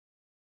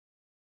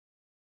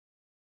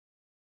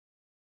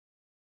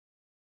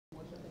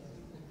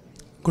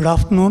Good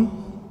afternoon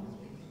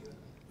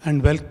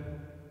and welcome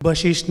to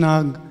Subhashish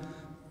Nag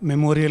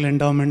Memorial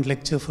Endowment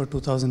Lecture for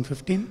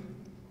 2015.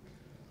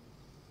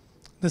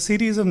 The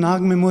series of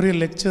Nag Memorial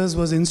Lectures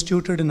was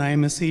instituted in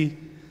IMSC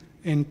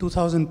in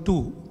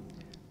 2002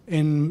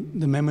 in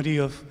the memory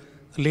of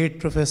late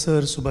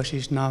Professor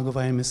Subhashish Nag of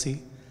IMSC,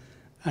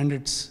 and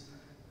it's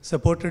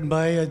supported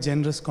by a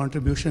generous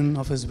contribution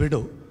of his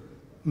widow,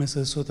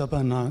 Mrs.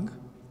 Sutapa Nag.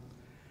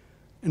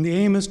 And the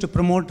aim is to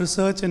promote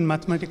research in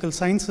mathematical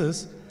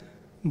sciences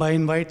by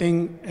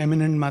inviting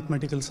eminent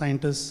mathematical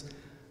scientists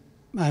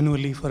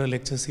annually for a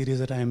lecture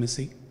series at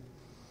IMSC,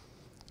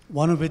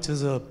 one of which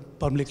is a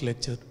public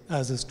lecture,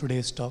 as is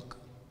today's talk.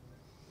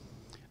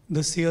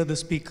 This year, the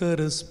speaker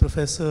is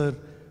Professor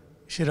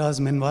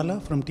Shiraz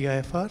Minwalla from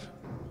TIFR,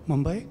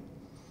 Mumbai,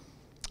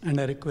 and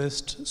I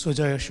request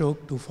Sujay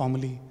Ashok to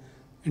formally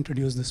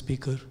introduce the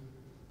speaker.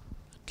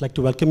 I'd like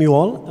to welcome you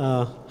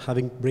all,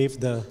 having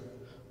braved the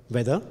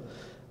weather.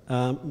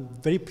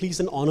 Very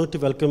pleased and honored to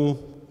welcome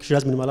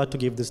Shiraz Minwalla to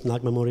give this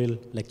Nag Memorial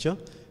Lecture.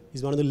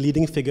 He's one of the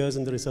leading figures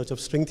in the research of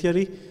string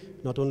theory,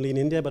 not only in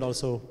India but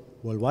also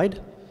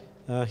worldwide.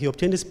 He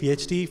obtained his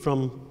PhD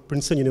from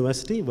Princeton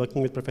University,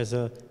 working with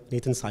Professor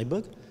Nathan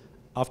Seiberg.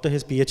 After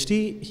his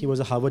PhD, he was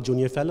a Harvard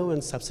Junior Fellow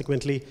and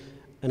subsequently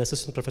an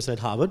assistant professor at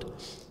Harvard.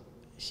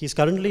 He's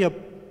currently a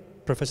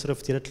professor of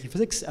theoretical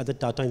physics at the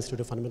Tata Institute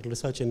of Fundamental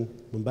Research in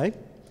Mumbai.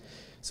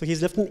 So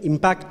he's left an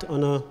impact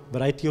on a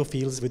variety of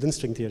fields within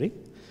string theory,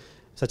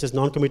 such as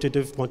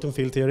non-commutative quantum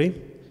field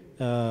theory,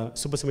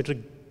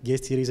 supersymmetric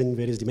gauge theories in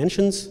various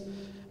dimensions,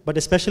 but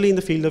especially in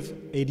the field of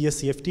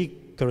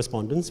ADS-CFT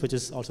correspondence, which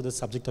is also the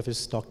subject of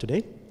his talk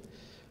today.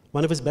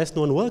 One of his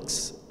best-known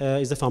works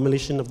is the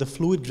formulation of the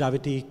fluid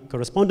gravity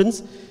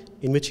correspondence,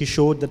 in which he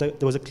showed that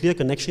there was a clear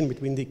connection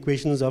between the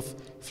equations of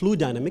fluid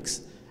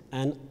dynamics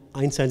and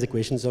Einstein's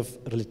equations of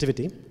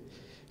relativity.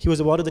 He was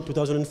awarded the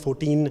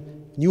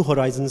 2014 New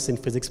Horizons in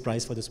Physics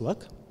Prize for this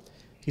work.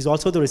 He's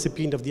also the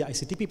recipient of the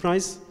ICTP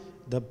Prize,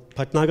 the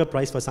Bhatnagar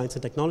Prize for Science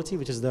and Technology,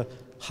 which is the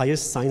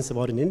highest science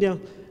award in India,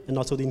 and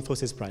also the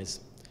Infosys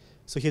Prize.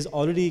 So he has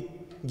already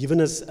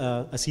given us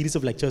a series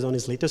of lectures on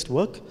his latest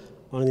work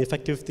on the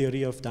effective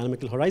theory of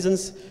dynamical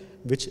horizons,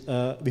 which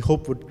we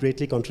hope would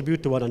greatly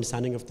contribute to our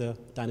understanding of the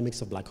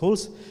dynamics of black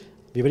holes.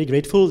 We're very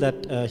grateful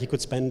that he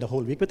could spend a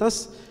whole week with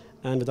us.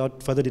 And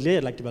without further delay,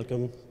 I'd like to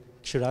welcome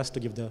Shiraz to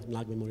give the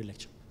Nag Memorial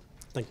Lecture.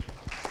 Thank you.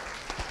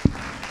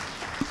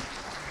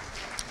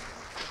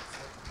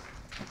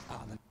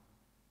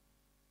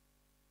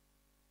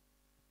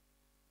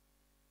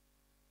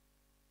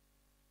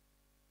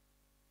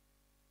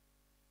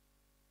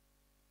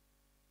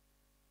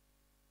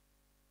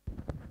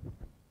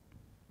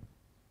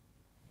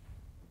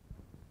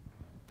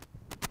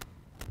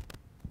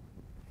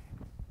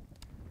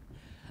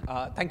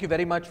 Thank you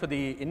very much for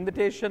the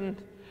invitation.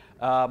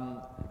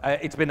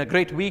 It's been a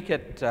great week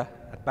at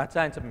Math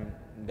Science.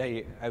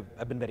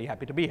 I've been very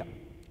happy to be here.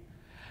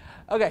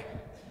 Okay.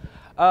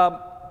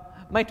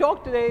 My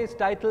talk today is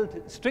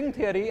titled String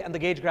Theory and the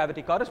Gauge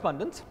Gravity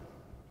Correspondence.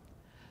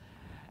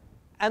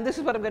 And this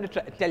is what I'm going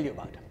to tell you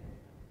about.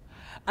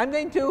 I'm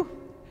going to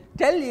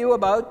tell you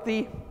about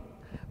the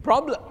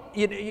problem.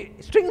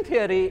 String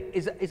theory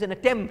is an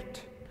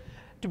attempt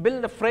to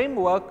build a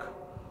framework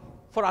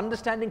for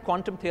understanding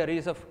quantum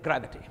theories of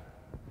gravity.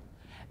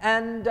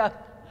 And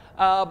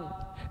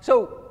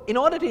so in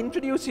order to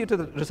introduce you to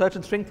the research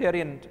in string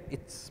theory and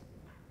its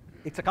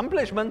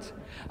accomplishments,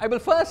 I will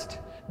first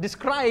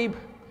describe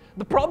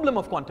the problem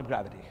of quantum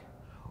gravity.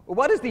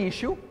 What is the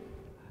issue?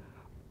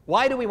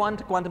 Why do we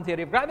want a quantum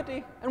theory of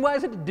gravity? And why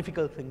is it a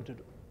difficult thing to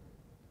do?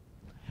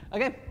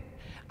 Okay.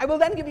 I will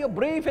then give you a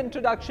brief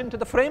introduction to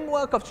the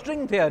framework of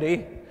string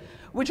theory,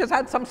 which has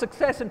had some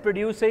success in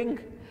producing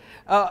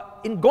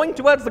in going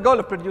towards the goal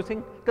of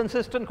producing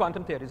consistent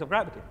quantum theories of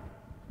gravity.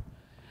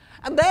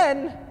 And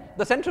then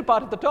the central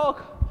part of the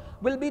talk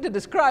will be to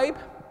describe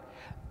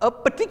a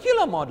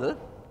particular model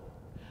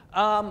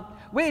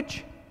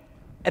which,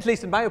 at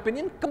least in my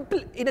opinion,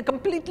 in a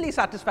completely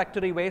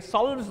satisfactory way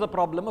solves the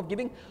problem of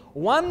giving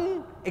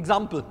one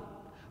example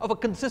of a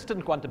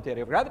consistent quantum theory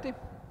of gravity.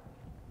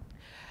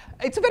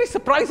 It's a very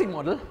surprising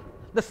model.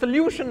 The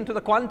solution to the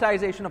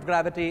quantization of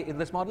gravity in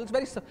this model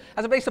has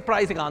a very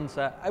surprising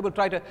answer. I will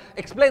try to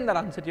explain that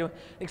answer to you,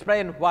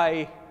 explain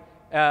why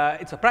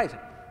it's surprising.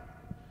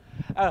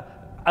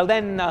 I'll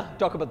then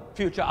talk about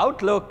future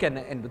outlook and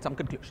end with some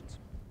conclusions.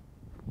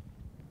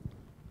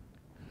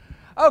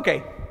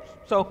 Okay,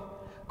 so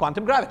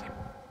quantum gravity.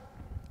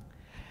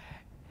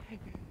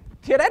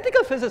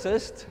 Theoretical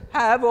physicists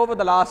have, over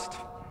the last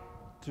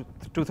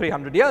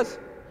 200-300 years,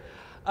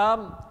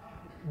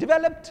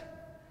 developed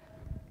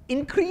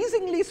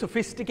increasingly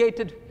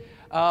sophisticated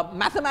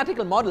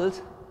mathematical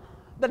models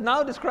that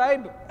now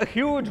describe a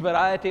huge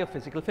variety of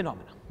physical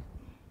phenomena.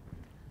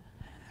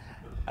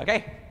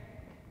 Okay?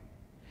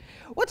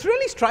 What's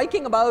really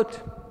striking about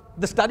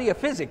the study of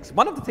physics,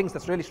 one of the things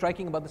that's really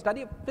striking about the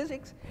study of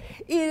physics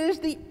is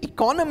the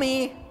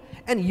economy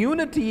and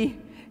unity,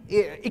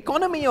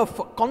 economy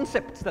of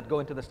concepts that go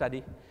into the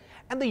study,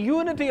 and the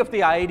unity of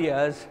the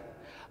ideas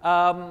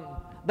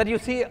that you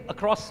see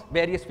across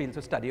various fields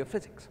of study of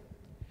physics.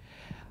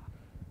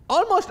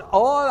 Almost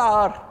all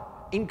our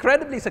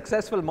incredibly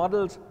successful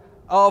models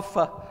of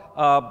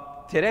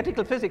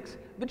theoretical physics,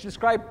 which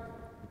describe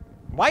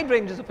wide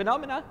ranges of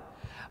phenomena,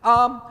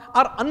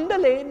 are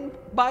underlain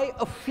by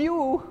a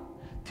few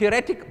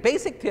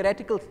basic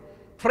theoretical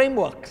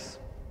frameworks.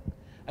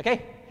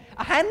 Okay?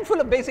 A handful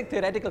of basic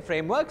theoretical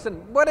frameworks,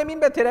 and what I mean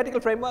by theoretical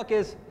framework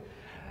is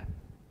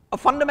a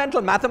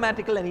fundamental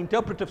mathematical and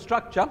interpretive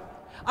structure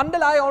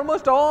underlie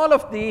almost all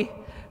of the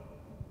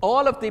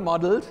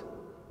models,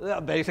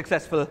 very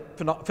successful,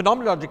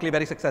 phenomenologically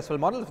very successful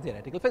models of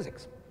theoretical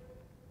physics.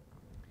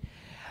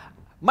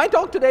 My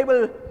talk today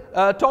will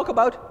talk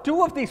about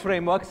two of these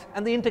frameworks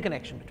and the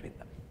interconnection between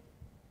them.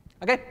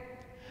 Okay?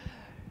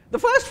 The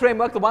first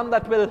framework, the one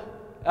that will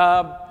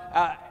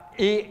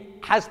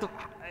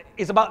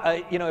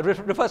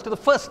refers to the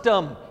first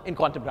term in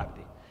quantum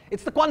gravity.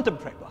 It's the quantum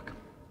framework.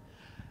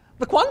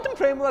 The quantum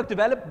framework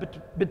developed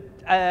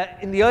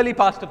in the early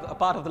part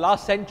of the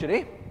last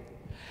century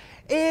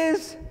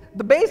is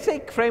the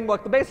basic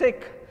framework, the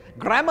basic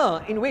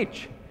grammar in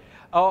which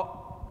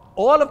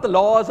all of the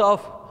laws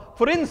of,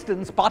 for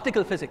instance,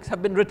 particle physics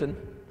have been written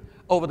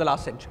over the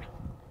last century.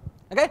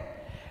 Okay?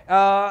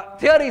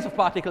 Theories of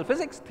particle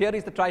physics,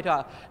 theories that try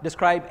to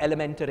describe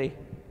elementary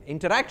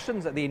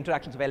interactions, the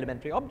interactions of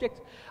elementary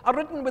objects, are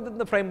written within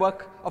the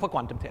framework of a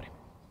quantum theory.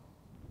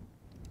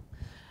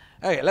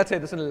 Okay, let's say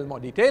this in a little more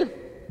detail.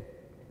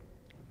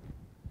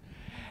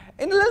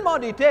 In a little more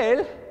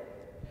detail,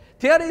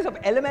 theories of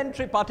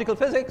elementary particle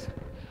physics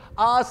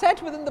are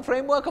set within the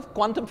framework of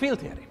quantum field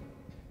theory.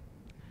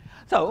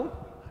 So,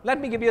 let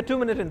me give you a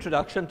 2-minute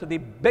introduction to the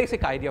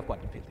basic idea of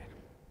quantum field theory.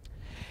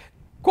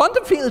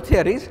 Quantum field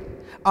theories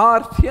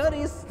are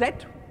theories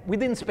set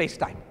within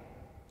space-time.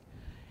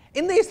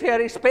 In these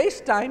theories,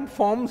 space-time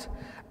forms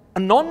a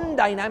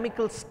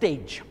non-dynamical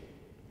stage.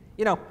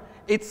 You know,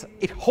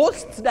 it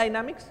hosts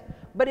dynamics,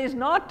 but is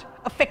not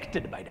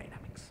affected by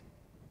dynamics.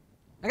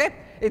 Okay?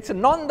 It's a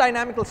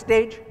non-dynamical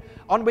stage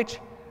on which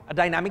a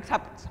dynamics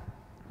happens.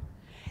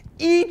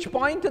 Each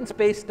point in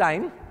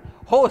space-time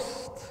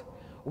hosts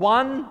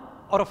one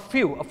or a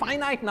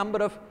finite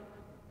number of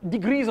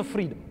degrees of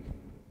freedom.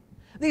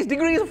 These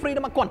degrees of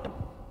freedom are quantum.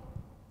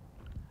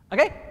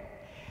 Okay?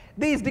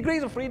 These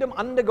degrees of freedom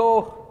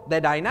undergo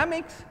their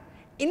dynamics,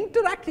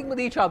 interacting with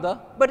each other,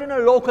 but in a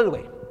local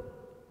way.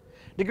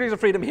 Degrees of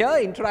freedom here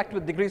interact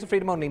with degrees of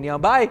freedom only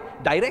nearby,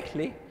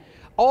 directly.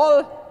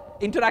 All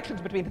interactions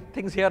between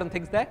things here and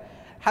things there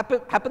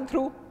happen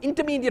through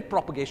intermediate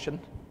propagation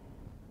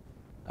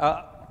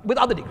with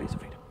other degrees of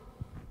freedom.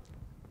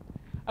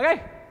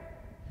 Okay?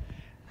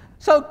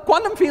 So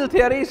quantum field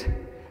theories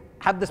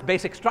have this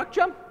basic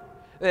structure.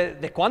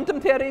 They're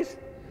quantum theories.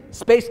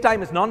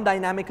 Space-time is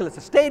non-dynamical. It's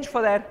a stage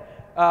for that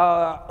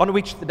on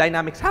which the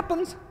dynamics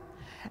happens,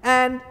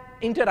 and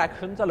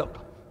interactions are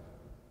local.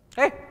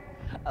 Okay?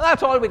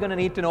 That's all we're going to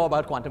need to know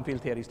about quantum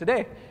field theories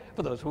today,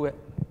 for those who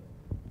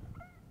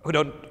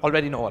don't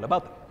already know all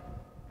about them.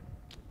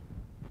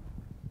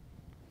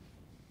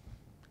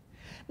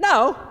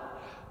 Now,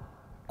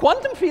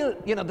 quantum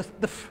field,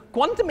 the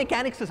quantum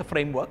mechanics is a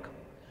framework.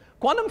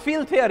 Quantum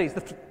field theories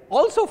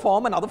also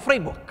form another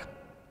framework.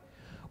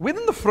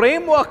 Within the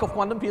framework of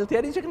quantum field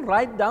theories, you can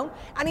write down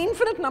an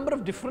infinite number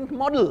of different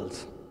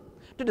models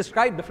to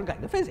describe different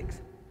kinds of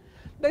physics.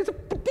 There is a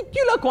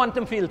particular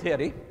quantum field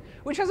theory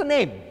which has a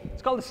name.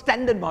 It's called the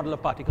standard model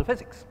of particle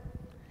physics.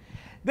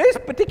 This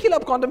particular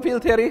quantum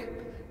field theory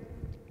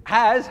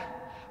has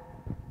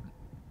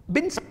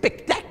been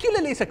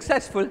spectacularly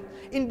successful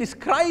in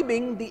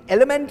describing the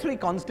elementary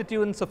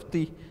constituents of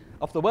the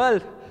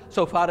world,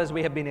 so far as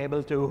we have been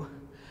able to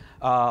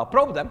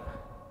probe them,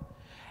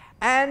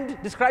 and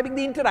describing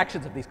the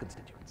interactions of these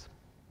constituents.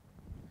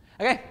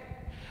 Okay?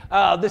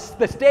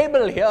 This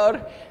table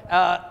here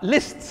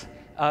lists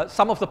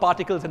some of the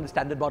particles in the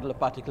standard model of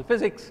particle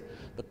physics: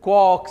 the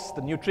quarks,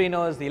 the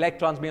neutrinos, the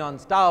electrons,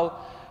 muons, tau.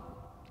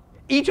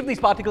 Each of these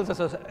particles,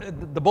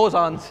 the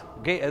bosons,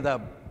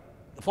 the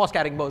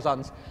force-carrying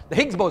bosons, the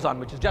Higgs boson,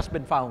 which has just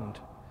been found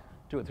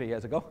 2 or 3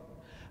 years ago.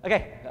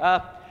 Okay,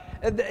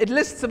 it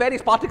lists the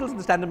various particles in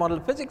the standard model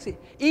of physics.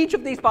 Each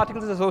of these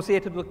particles is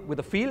associated with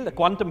a field, a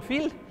quantum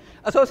field.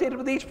 Associated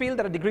with each field,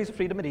 there are degrees of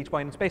freedom at each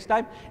point in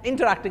space-time,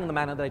 interacting in the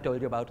manner that I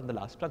told you about in the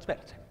last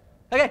transparency.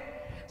 Okay,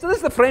 so this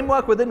is the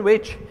framework within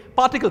which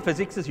particle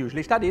physics is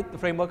usually studied, the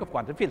framework of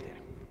quantum field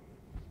theory.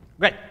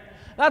 Great.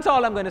 That's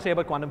all I'm going to say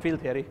about quantum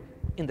field theory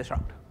in this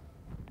round.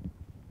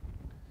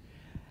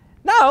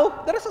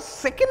 Now, there is a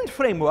second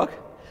framework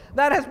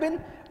that has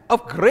been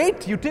of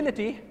great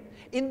utility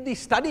in the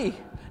study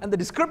and the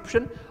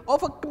description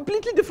of a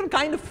completely different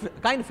kind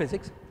of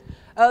physics,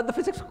 the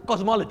physics of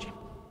cosmology.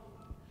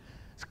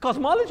 So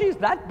cosmology is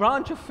that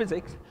branch of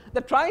physics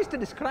that tries to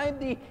describe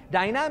the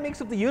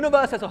dynamics of the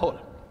universe as a whole.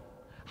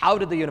 How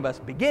did the universe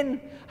begin?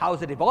 How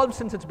has it evolved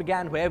since it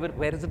began?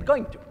 Where is it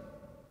going to?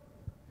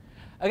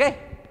 Okay?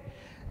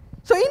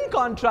 So in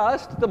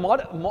contrast, the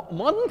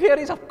modern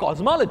theories of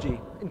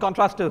cosmology, in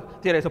contrast to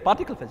theories of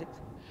particle physics,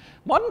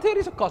 Modern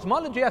theories of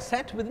cosmology are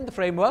set within the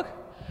framework,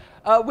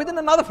 within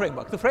another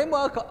framework, the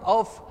framework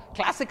of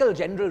classical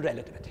general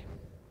relativity.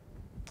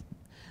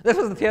 This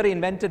was the theory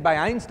invented by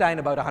Einstein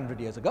about 100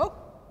 years ago.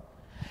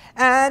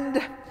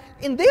 And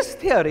in this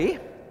theory,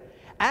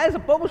 as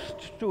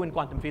opposed to in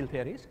quantum field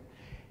theories,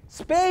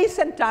 space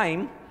and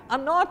time are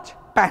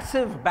not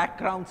passive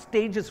background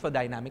stages for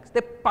dynamics,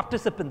 they're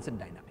participants in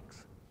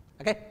dynamics.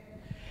 Okay?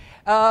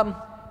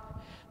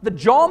 The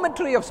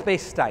geometry of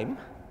space-time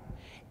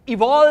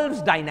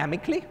evolves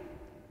dynamically,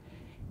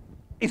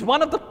 is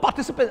one of the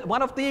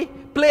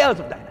players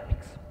of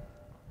dynamics.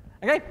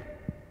 Okay?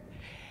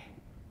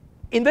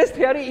 In this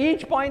theory,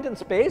 each point in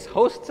space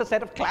hosts a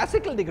set of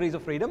classical degrees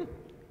of freedom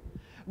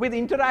which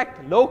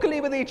interact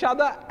locally with each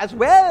other, as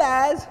well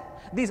as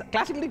these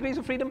classical degrees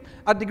of freedom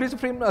are degrees of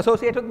freedom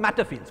associated with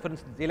matter fields. For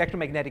instance, the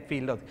electromagnetic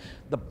field, or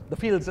the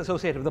fields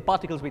associated with the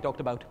particles we talked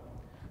about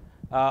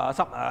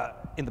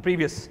in the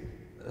previous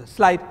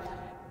slide,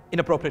 in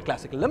appropriate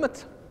classical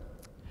limits.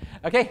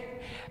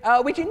 Okay?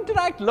 Which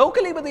interact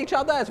locally with each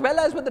other, as well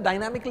as with the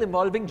dynamical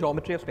evolving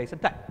geometry of space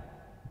and time.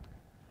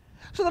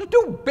 So there are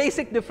two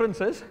basic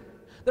differences.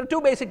 There are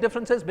two basic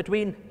differences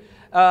between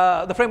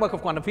the framework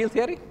of quantum field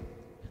theory,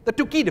 the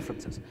two key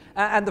differences,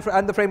 and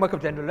the framework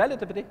of general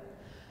relativity.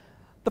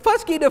 The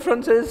first key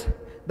difference is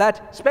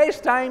that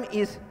space-time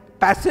is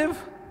passive,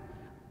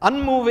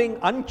 unmoving,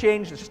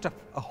 unchanged. It's just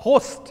a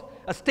host,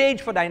 a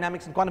stage for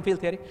dynamics in quantum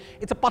field theory.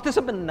 It's a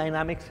participant in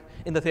dynamics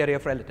in the theory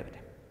of relativity.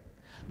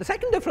 The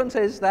second difference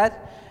is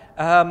that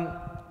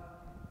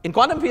in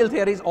quantum field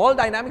theories, all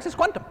dynamics is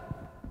quantum,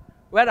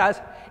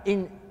 whereas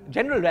in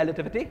general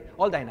relativity,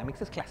 all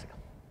dynamics is classical.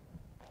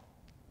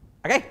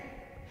 Okay?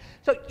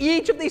 So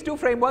each of these two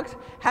frameworks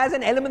has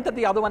an element that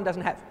the other one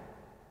doesn't have.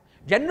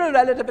 General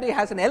relativity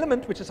has an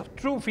element which is a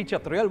true feature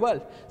of the real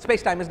world.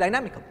 Space-time is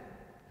dynamical.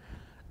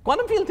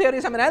 Quantum field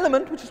theories have an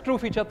element which is a true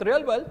feature of the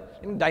real world.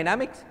 In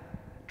dynamics,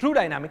 true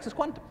dynamics is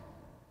quantum.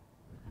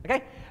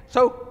 Okay?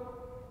 So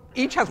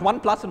each has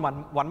one plus and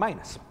one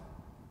minus.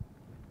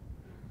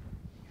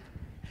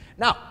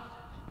 Now,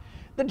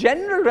 the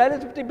general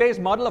relativity-based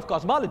model of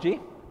cosmology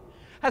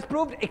has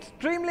proved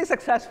extremely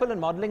successful in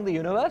modeling the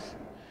universe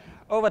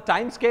over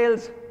time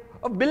scales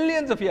of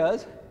billions of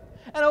years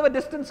and over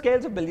distance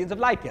scales of billions of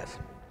light years.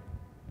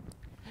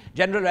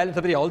 General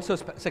relativity also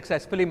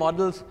successfully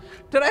models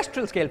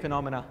terrestrial scale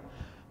phenomena.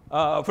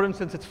 For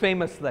instance, it's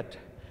famous that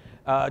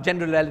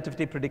general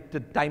relativity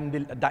predicted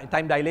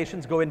time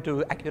dilations go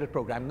into accurate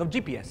programming of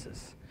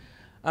GPSs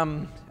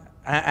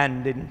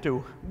and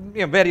into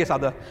various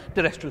other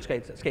terrestrial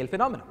scale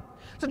phenomena.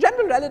 So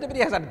general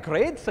relativity has had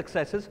great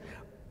successes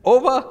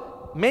over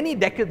many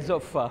decades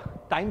of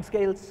time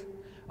scales,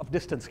 of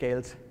distance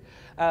scales.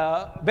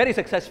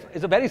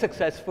 Is a very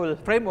successful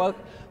framework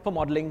for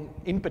modeling,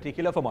 in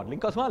particular for modeling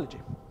cosmology.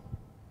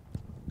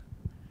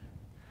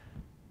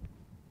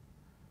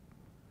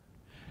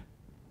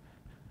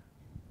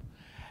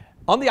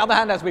 On the other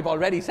hand, as we've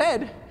already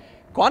said,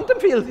 quantum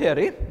field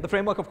theory, the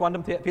framework of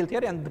quantum field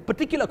theory, and the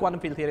particular quantum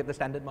field theory of the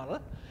Standard Model,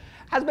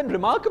 has been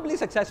remarkably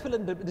successful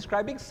in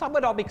describing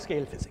subatomic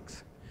scale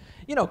physics.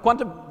 You know,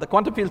 the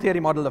quantum field theory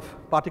model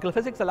of particle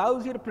physics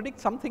allows you to predict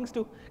some things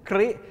to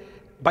create,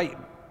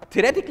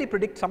 theoretically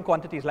predict some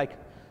quantities like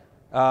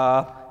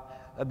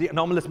the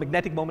anomalous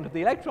magnetic moment of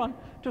the electron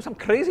to some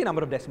crazy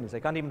number of decimals. I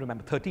can't even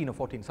remember, 13 or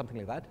 14, something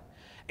like that.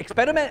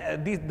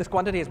 This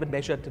quantity has been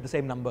measured to the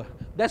same number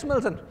of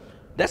decimals, and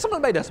decimal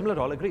by decimal it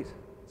all agrees.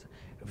 It's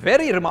a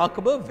very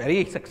remarkable,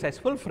 very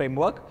successful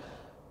framework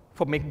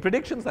for making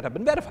predictions that have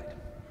been verified.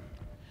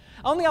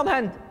 On the other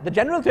hand, the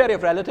general theory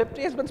of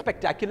relativity has been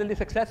spectacularly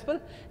successful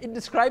in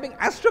describing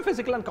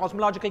astrophysical and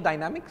cosmological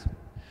dynamics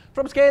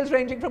from scales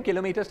ranging from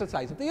kilometers to the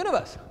size of the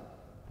universe.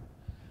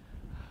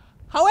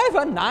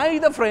 However,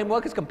 neither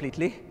framework is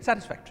completely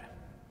satisfactory.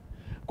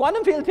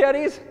 Quantum field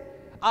theories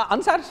are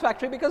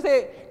unsatisfactory because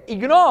they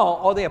ignore,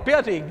 or they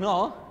appear to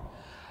ignore,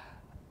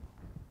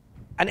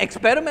 an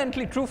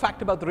experimentally true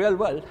fact about the real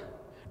world,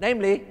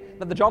 namely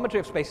that the geometry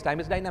of space-time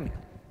is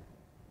dynamical.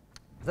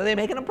 So they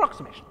make an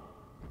approximation.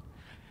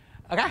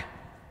 Okay?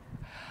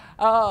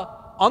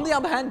 On the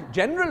other hand,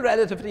 general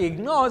relativity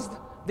ignores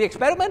the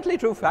experimentally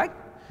true fact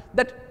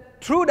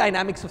that true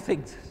dynamics of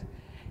things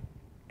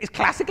is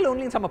classical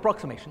only in some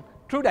approximation.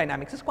 True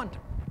dynamics is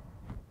quantum.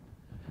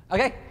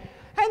 Okay?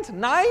 Hence,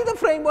 neither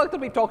framework that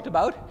we talked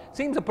about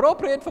seems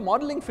appropriate for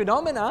modeling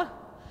phenomena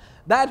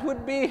that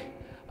would be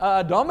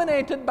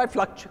dominated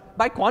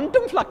by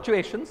quantum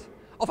fluctuations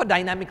of a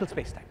dynamical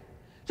spacetime.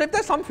 So if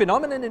there's some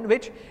phenomenon in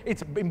which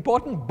it's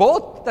important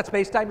both that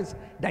spacetime is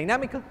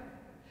dynamical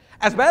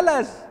as well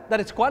as that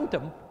it's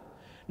quantum,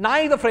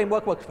 neither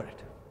framework works for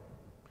it.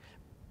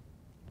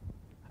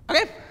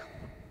 Okay?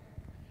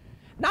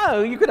 Now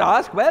you could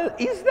ask, well,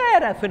 is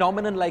there a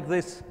phenomenon like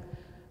this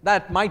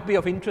that might be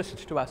of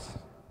interest to us?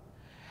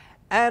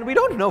 And we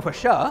don't know for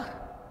sure,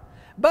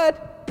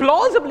 but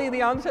plausibly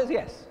the answer is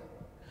yes.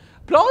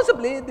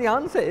 Plausibly the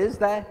answer is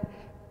that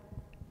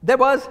there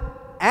was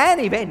an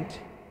event,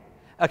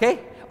 okay,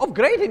 of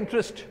great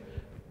interest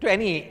to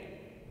any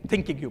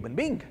thinking human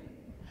being,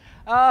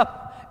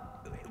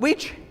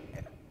 which,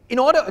 in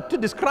order to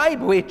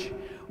describe which,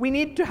 we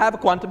need to have a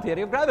quantum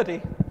theory of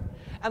gravity.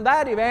 And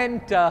that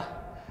event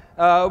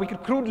we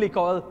could crudely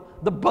call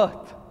the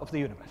birth of the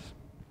universe.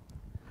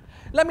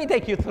 Let me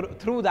take you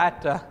through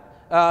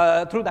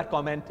that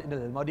comment in a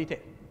little more detail.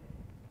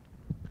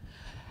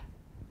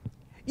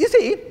 You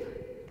see,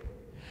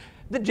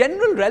 the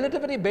general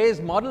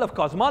relativity-based model of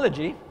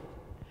cosmology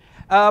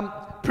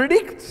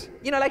predicts,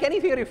 like any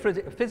theory of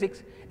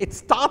physics, it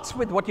starts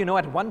with what you know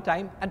at one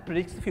time and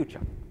predicts the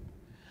future.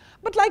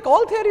 But like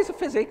all theories of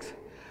physics,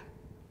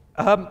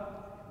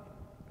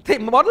 the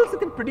models that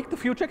can predict the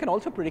future can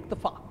also predict the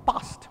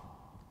past.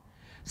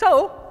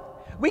 So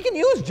we can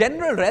use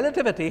general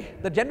relativity,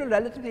 the general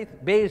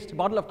relativity-based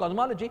model of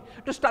cosmology,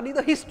 to study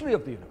the history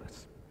of the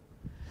universe.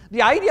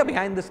 The idea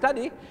behind the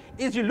study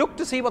is you look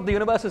to see what the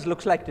universe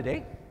looks like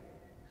today.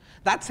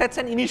 That sets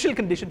an initial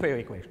condition for your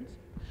equations.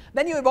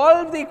 Then you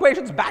evolve the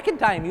equations back in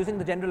time using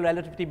the general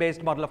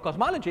relativity-based model of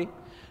cosmology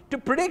to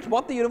predict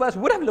what the universe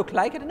would have looked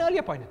like at an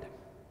earlier point in time.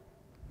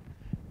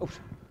 Oops.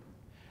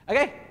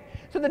 Okay?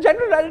 So the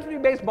general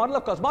relativity-based model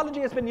of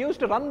cosmology has been used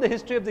to run the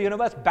history of the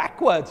universe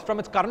backwards from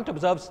its current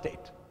observed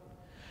state.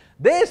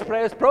 This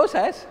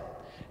process,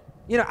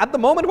 at the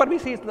moment what we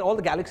see is that all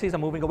the galaxies are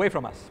moving away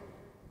from us.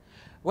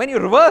 When you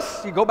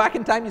reverse, you go back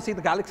in time, you see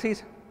the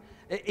galaxies.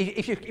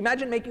 If you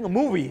imagine making a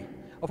movie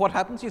of what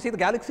happens, you see the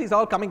galaxies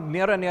all coming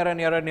nearer, nearer,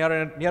 nearer,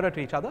 nearer, nearer to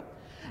each other.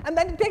 And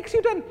then it takes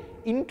you to an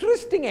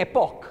interesting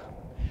epoch,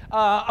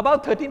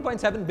 about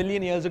 13.7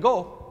 billion years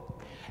ago,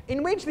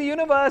 in which the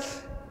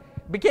universe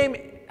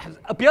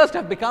appears to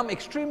have become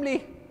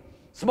extremely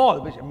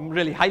small, which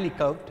really highly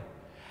curved,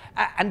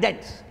 and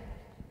dense.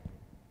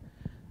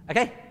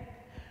 Okay?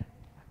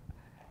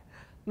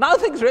 Now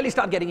things really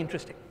start getting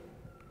interesting.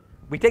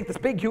 We take this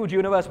big, huge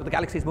universe with the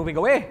galaxies moving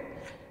away.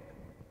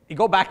 You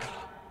go back,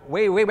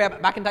 way, way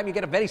back in time, you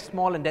get a very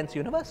small and dense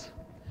universe.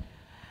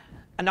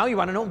 And now you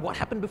want to know what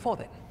happened before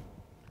then.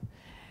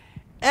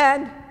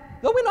 And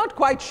though we're not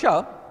quite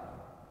sure,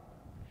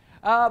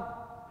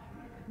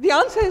 the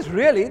answer is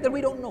really that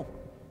we don't know.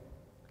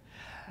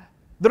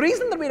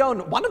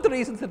 One of the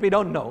reasons that we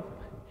don't know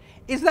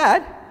is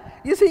that,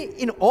 you see,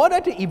 in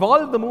order to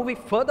evolve the movie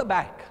further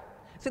back,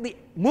 so the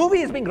movie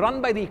is being run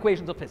by the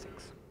equations of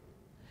physics.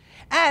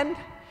 And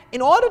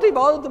in order to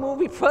evolve the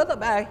movie further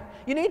back,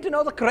 you need to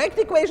know the correct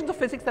equations of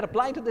physics that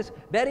apply to this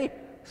very,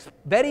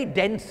 very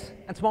dense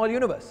and small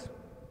universe.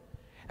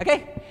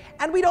 Okay?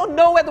 And we don't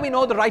know whether we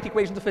know the right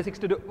equations of physics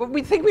to do.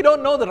 We think we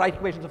don't know the right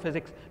equations of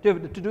physics to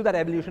do that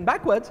evolution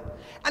backwards.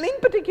 And in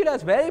particular,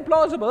 it's very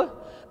plausible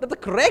that the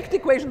correct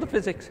equations of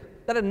physics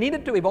that are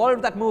needed to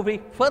evolve that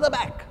movie further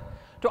back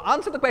to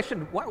answer the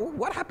question,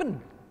 what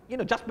happened,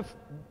 just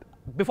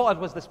before it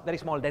was this very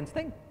small, dense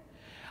thing,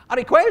 are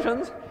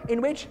equations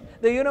in which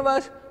the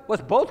universe was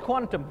both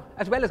quantum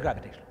as well as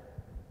gravitational.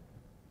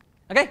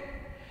 Okay?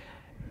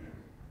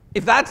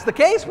 If that's the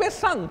case, we're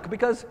sunk,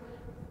 because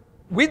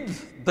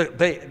with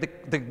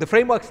the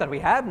frameworks that we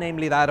have,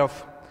 namely that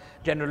of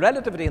general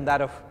relativity and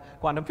that of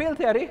quantum field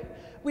theory,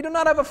 we do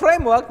not have a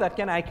framework that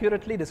can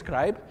accurately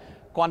describe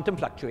quantum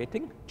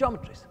fluctuating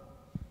geometries.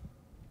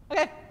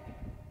 Okay?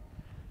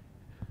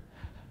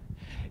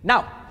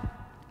 Now,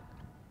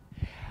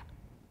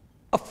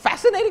 a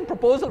fascinating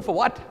proposal for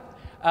what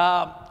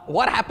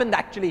happened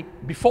actually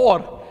before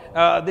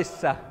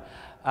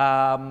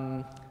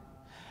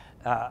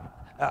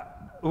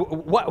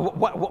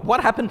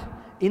what happened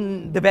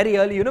in the very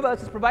early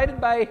universe is provided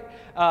by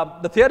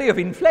the theory of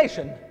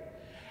inflation.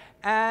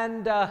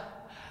 And a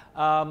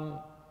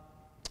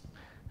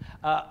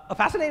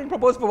fascinating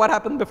proposal for what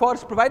happened before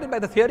is provided by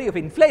the theory of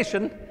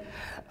inflation,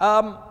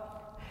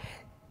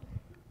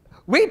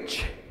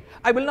 which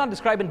I will not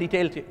describe in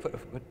detail to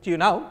you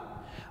now,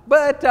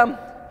 but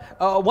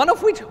one of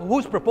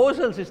whose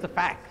proposals is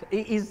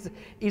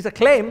a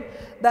claim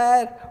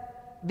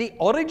that the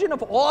origin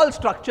of all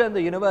structure in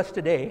the universe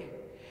today,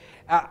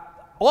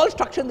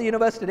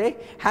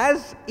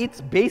 has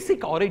its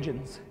basic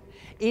origins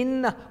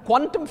in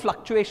quantum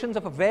fluctuations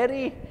of a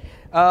very,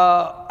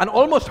 an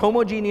almost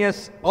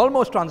homogeneous,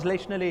 almost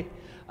translationally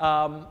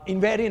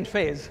invariant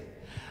phase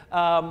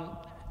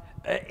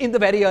in the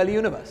very early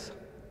universe.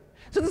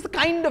 So this is the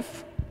kind of,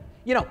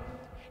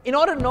 in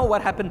order to know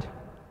what happened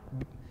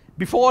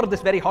before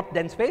this very hot,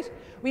 dense phase,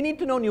 we need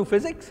to know new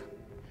physics.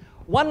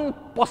 One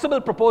possible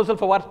proposal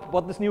for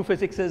what this new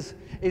physics is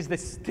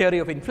this theory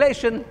of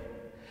inflation.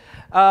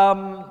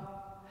 What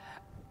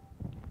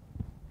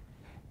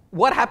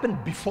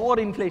happened before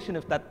inflation,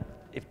 if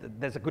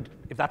that's a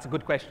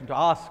good question to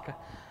ask?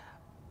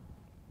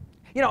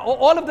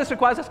 All of this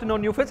requires us to know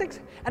new physics,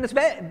 and it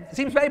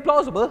seems very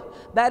plausible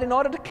that in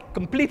order to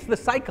complete the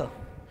cycle,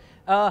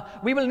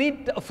 we will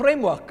need a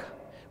framework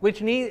which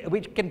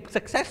can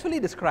successfully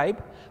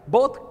describe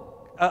both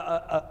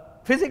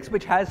physics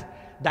which has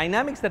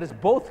dynamics that is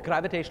both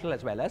gravitational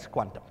as well as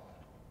quantum.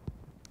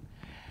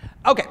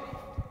 Okay,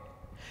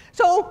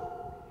 so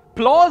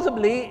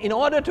plausibly, in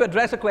order to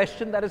address a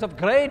question that is of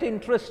great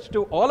interest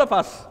to all of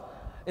us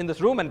in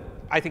this room, and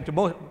I think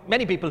to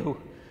many people who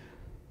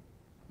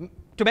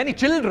to many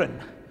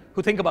children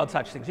who think about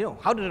such things,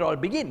 how did it all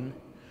begin?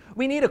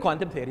 We need a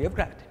quantum theory of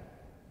gravity.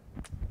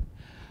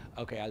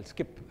 Okay, I'll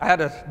skip. I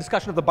had a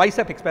discussion of the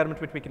bicep experiment,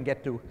 which we can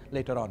get to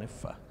later on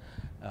if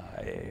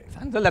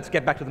so let's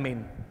get back to the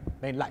main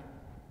line.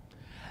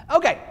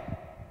 Okay,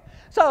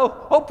 so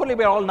hopefully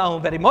we're all now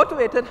very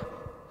motivated.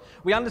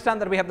 We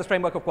understand that we have this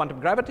framework of quantum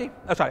gravity,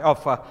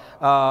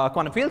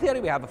 quantum field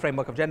theory. We have a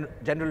framework of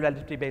general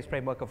relativity-based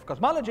framework of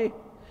cosmology.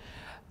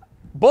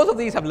 Both of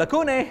these have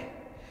lacunae.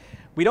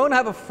 We don't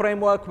have a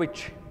framework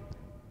which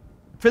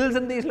fills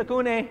in these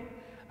lacunae.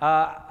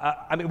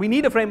 We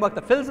need a framework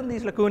that fills in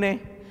these lacunae.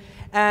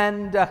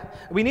 And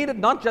we need it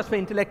not just for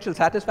intellectual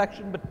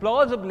satisfaction, but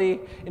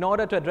plausibly in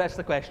order to address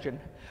the question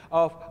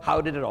of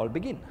how did it all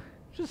begin,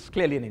 which is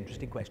clearly an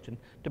interesting question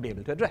to be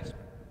able to address.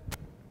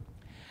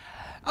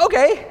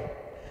 Okay,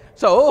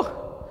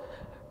 so,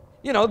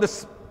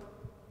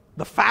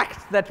 the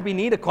fact that we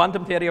need a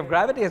quantum theory of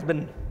gravity has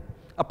been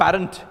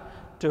apparent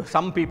to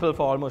some people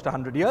for almost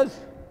 100 years.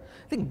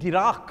 I think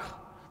Dirac,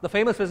 the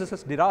famous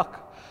physicist Dirac,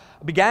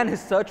 began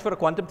his search for a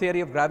quantum theory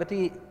of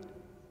gravity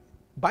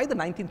by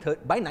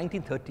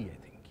 1930, I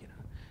think,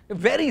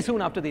 very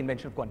soon after the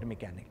invention of quantum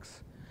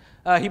mechanics.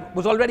 He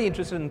was already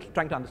interested in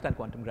trying to understand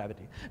quantum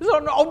gravity. This is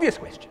an obvious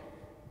question.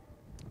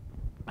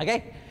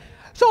 Okay?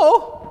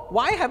 So,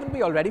 why haven't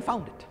we already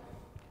found it?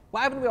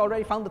 Why haven't we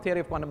already found the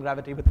theory of quantum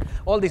gravity with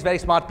all these very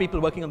smart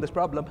people working on this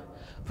problem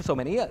for so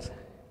many years?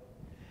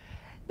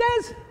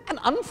 There's an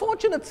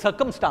unfortunate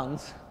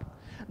circumstance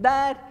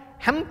that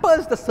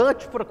hampers the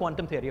search for a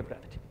quantum theory of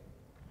gravity.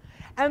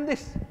 And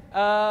this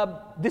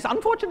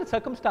unfortunate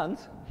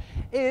circumstance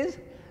is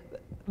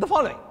the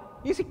following.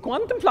 You see,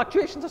 quantum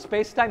fluctuations of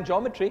space-time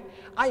geometry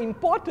are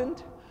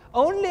important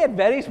only at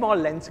very small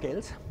length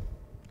scales,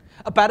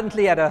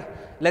 apparently at a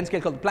length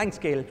scale called the Planck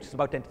scale, which is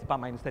about 10 to the power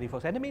minus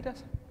 34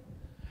 centimeters.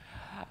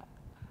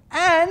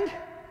 And,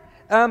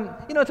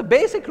 it's a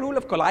basic rule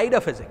of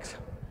collider physics.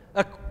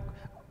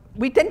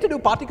 We tend to do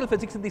particle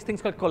physics in these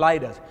things called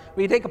colliders.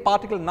 We take a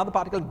particle and another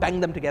particle and bang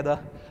them together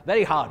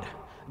very hard,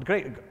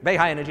 very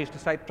high energies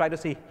to try to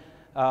see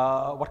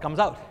what comes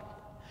out.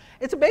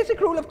 It's a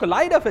basic rule of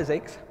collider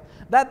physics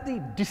that the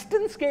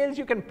distance scales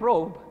you can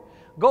probe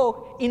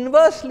go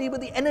inversely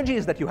with the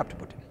energies that you have to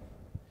put in.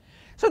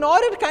 So in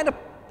order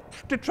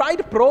to try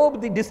to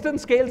probe the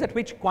distance scales at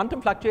which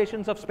quantum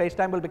fluctuations of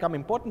space-time will become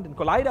important in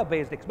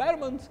collider-based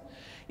experiments,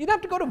 you'd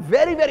have to go to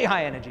very, very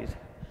high energies,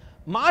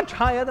 much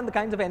higher than the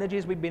kinds of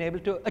energies we've been able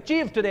to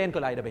achieve today in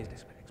collider-based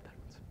experiments.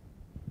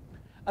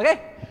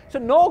 Okay? So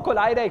no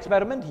collider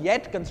experiment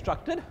yet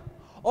constructed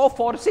or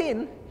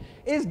foreseen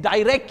is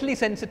directly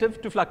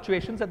sensitive to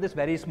fluctuations at this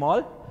very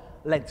small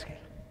length scale.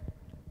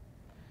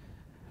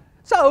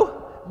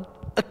 So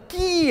a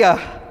key,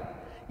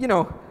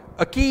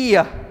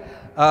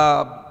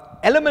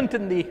 element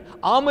in the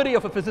armory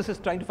of a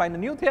physicist trying to find a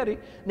new theory,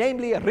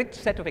 namely a rich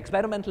set of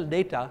experimental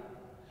data,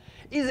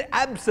 is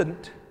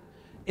absent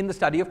in the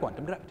study of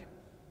quantum gravity.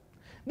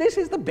 This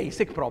is the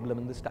basic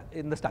problem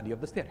in the study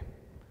of this theory.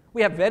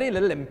 We have very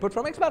little input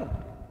from experiment.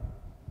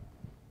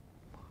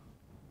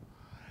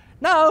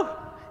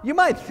 Now, you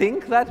might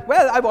think that,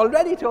 well, I've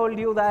already told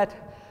you that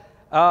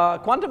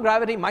quantum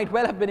gravity might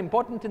well have been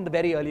important in the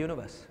very early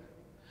universe.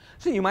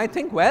 So you might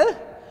think, well,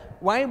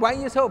 why are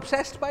you so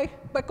obsessed by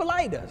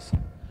colliders?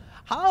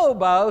 How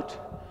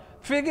about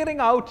figuring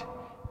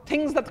out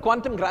things that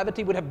quantum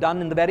gravity would have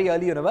done in the very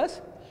early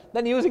universe,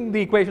 then using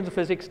the equations of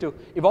physics to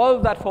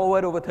evolve that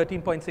forward over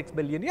 13.6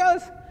 billion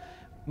years,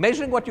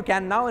 measuring what you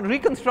can now and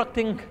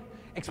reconstructing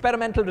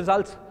experimental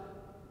results,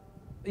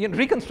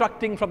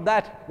 reconstructing from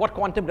that what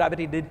quantum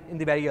gravity did in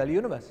the very early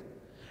universe.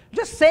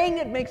 Just saying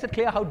it makes it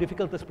clear how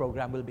difficult this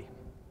program will be.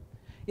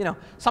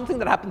 Something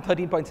that happened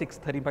 13.6,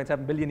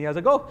 13.7 billion years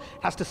ago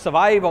has to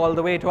survive all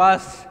the way to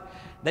us.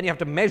 Then you have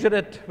to measure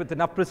it with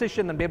enough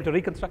precision and be able to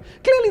reconstruct.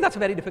 Clearly, that's a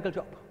very difficult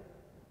job.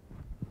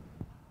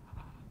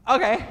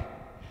 Okay,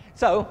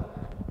 so,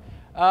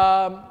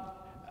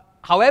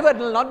 however, it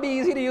will not be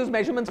easy to use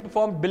measurements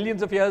performed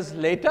billions of years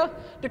later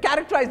to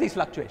characterize these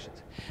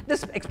fluctuations.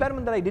 This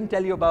experiment that I didn't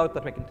tell you about,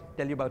 that I can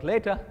tell you about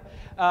later,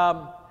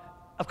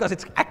 of course,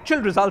 its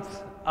actual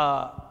results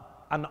are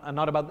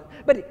not about,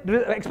 but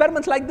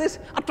experiments like this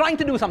are trying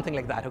to do something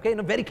like that, okay, in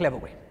a very clever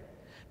way,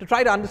 to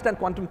try to understand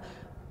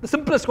the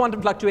simplest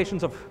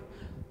fluctuations of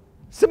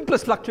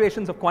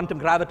quantum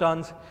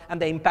gravitons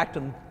and their impact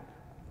on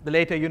the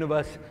later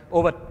universe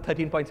over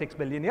 13.6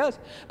 billion years.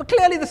 But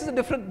clearly this is a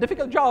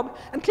difficult job,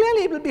 and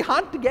clearly it will be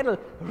hard to get a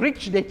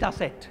rich data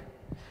set,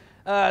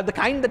 the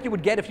kind that you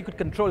would get if you could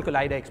control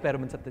collider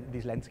experiments at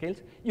these length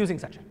scales using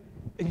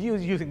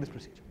this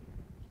procedure.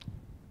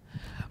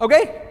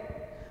 Okay?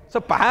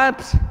 So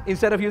perhaps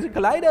instead of using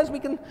colliders, we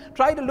can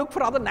try to look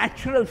for other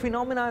natural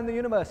phenomena in the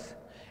universe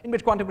in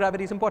which quantum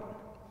gravity is important.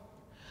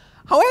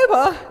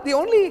 However, the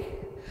only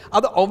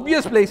other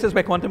obvious places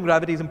where quantum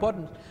gravity is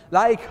important,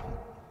 like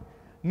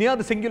near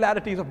the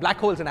singularities of black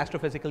holes in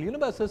astrophysical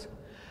universes,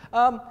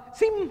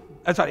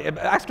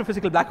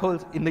 astrophysical black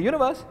holes in the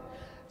universe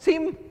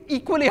seem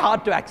equally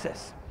hard to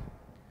access.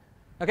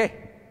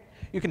 Okay?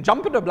 You can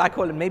jump into a black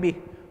hole and maybe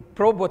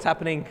probe what's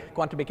happening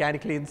quantum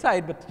mechanically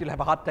inside, but you'll have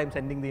a hard time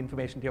sending the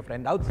information to your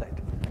friend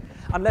outside,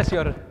 unless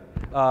you're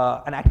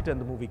an actor in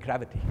the movie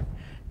Gravity.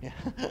 Yeah.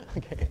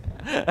 Okay.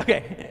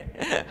 Okay.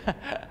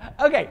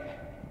 Okay.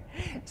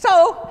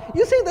 So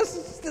you see,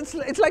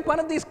 it's like one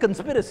of these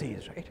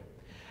conspiracies, right?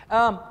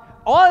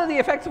 All the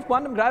effects of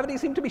quantum gravity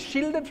seem to be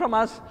shielded from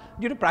us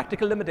due to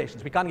practical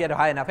limitations. We can't get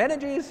high enough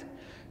energies.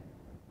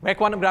 Where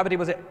quantum gravity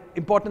was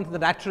important in the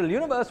natural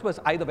universe was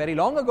either very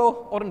long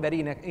ago or in very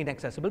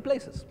inaccessible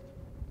places.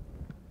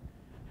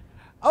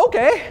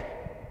 Okay,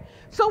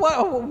 so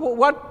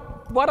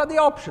what are the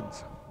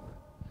options?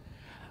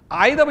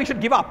 Either we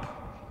should give up,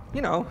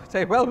 you know,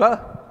 say, well,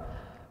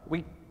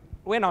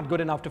 we're not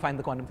good enough to find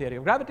the quantum theory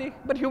of gravity,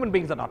 but human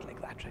beings are not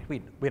like that, right?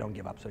 We don't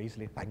give up so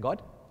easily, thank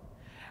God.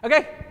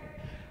 Okay,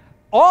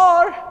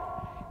 or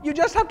you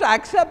just have to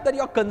accept that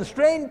you're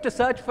constrained to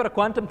search for a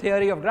quantum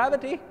theory of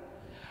gravity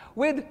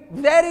with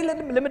very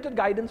limited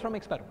guidance from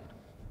experiment.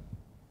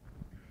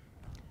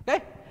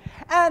 Okay?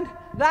 And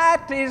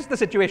that is the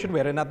situation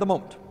we're in at the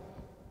moment.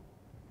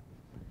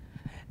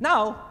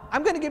 Now,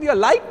 I'm going to give you a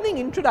lightning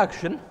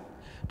introduction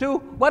to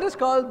what is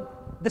called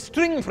the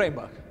string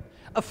framework,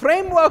 a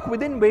framework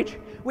within which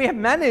we have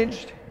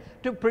managed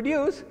to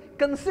produce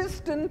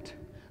consistent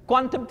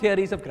quantum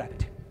theories of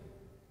gravity.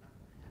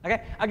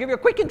 Okay? I'll give you a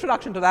quick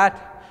introduction to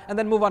that and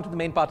then move on to the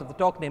main part of the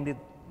talk, namely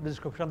the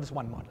description of this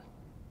one model.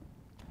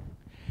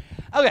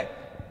 Okay.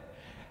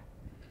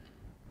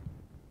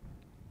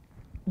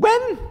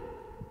 When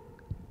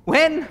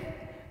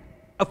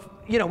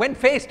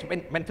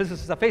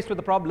physicists are faced with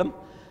a problem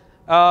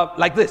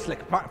like this,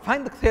 like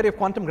find the theory of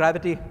quantum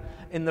gravity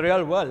in the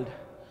real world,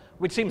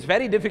 which seems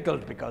very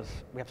difficult because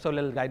we have so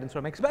little guidance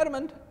from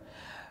experiment,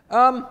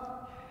 one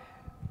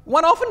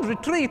often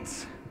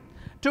retreats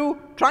to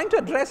trying to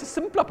address a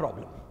simpler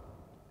problem,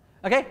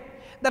 okay,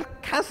 that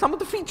has some of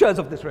the features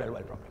of this real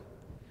world problem.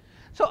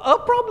 So a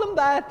problem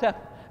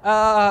that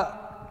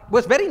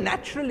was very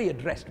naturally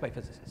addressed by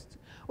physicists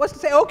was to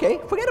say, okay,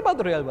 forget about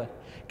the real world.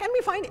 Can we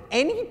find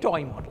any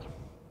toy model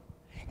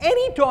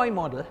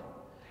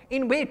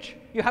in which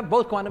you have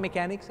both quantum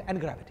mechanics and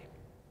gravity?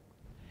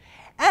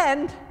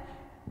 And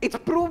it's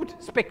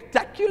proved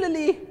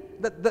spectacularly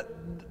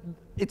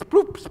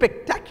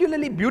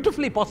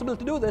beautifully possible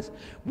to do this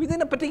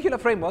within a particular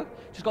framework,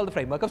 which is called the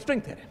framework of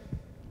string theory.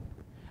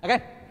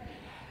 Okay?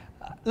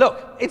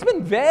 Look, it's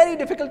been very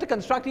difficult to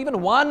construct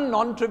even one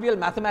non-trivial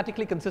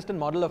mathematically consistent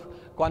model of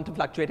quantum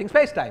fluctuating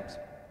spacetimes.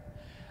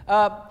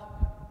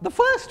 The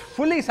first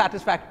fully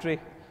satisfactory,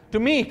 to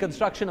me,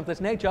 construction of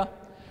this nature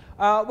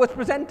was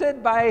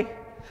presented by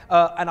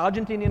an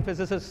Argentinian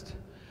physicist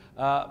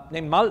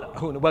named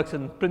who works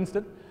in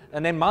Princeton,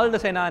 named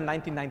Maldacena in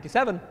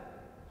 1997.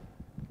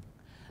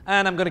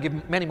 And I'm going to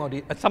give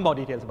some more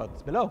details about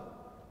this below.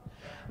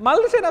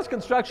 Maldacena's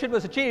construction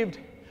was achieved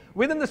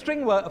within the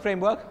string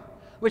framework,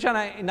 which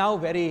I now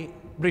very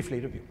briefly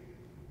review.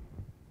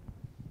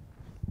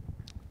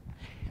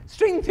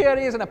 String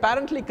theory is an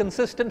apparently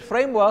consistent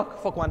framework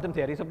for quantum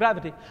theories of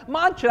gravity.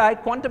 Much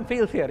like quantum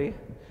field theory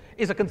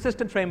is a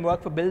consistent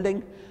framework for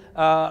building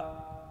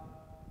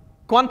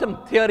quantum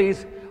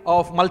theories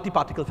of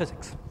multi-particle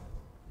physics.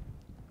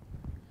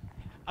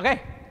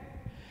 Okay?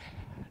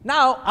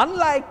 Now,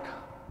 unlike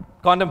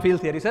quantum field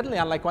theory, certainly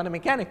unlike quantum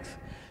mechanics,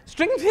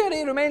 string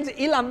theory remains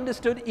ill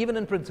understood even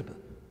in principle.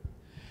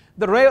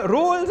 The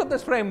rules of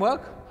this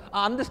framework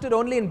are understood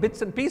only in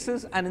bits and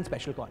pieces and in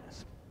special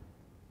corners.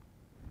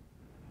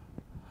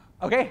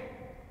 Okay?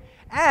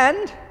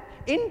 And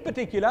in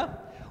particular,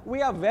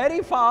 we are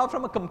very far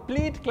from a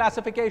complete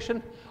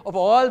classification of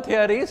all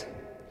theories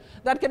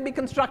that can be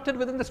constructed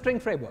within the string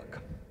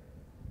framework.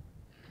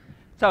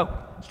 So,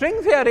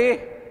 string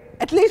theory,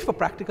 at least for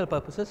practical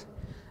purposes,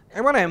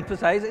 I want to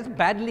emphasize, is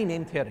badly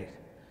named theory.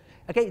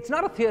 Okay? It's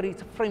not a theory,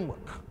 it's a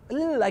framework, a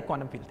little like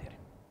quantum field theory.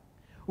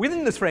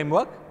 Within this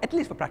framework, at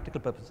least for practical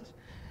purposes,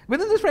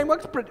 within this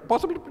framework, it's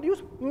possible to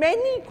produce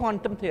many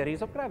quantum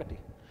theories of gravity.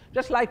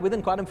 Just like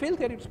within quantum field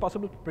theory, it's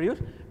possible to produce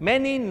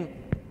many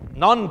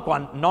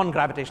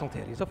non-gravitational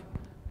theories of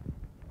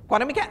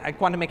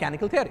quantum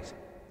mechanical theories.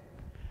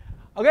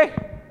 Okay?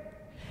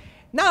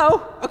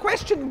 Now, a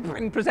question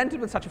when presented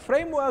with such a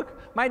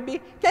framework might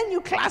be, can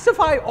you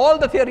classify all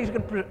the theories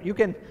you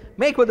can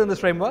make within this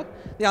framework?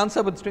 The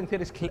answer with string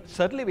theory is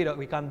certainly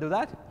we can't do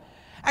that.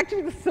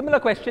 Actually, a similar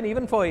question,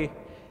 even for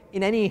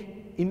in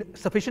any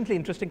sufficiently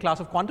interesting class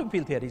of quantum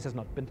field theories, has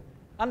not been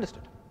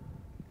understood.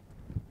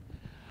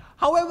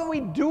 However, we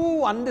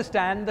do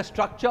understand the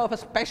structure of a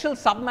special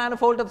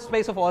submanifold of the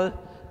space of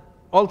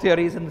all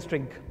theories in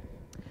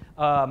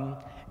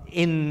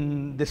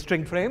the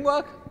string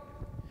framework.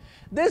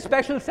 This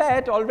special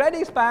set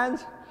already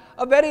spans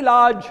a very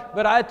large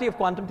variety of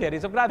quantum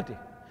theories of gravity.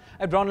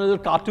 I've drawn a little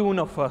cartoon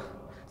of a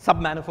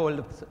submanifold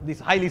of these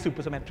highly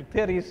supersymmetric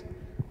theories,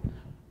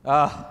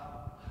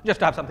 just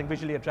to have something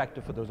visually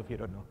attractive for those of you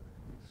who don't know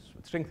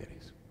string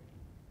theories.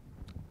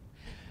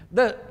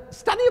 The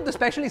study of the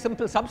specially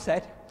simple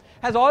subset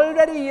has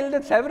already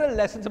yielded several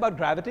lessons about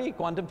gravity,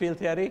 quantum field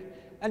theory,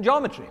 and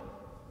geometry.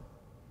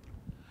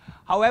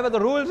 However, the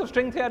rules of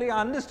string theory are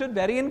understood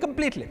very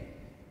incompletely.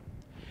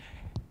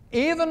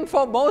 Even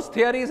for most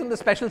theories in the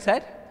special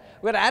set,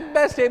 we're at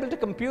best able to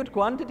compute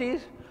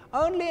quantities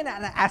only in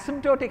an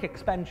asymptotic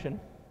expansion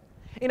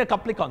in a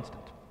coupling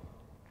constant.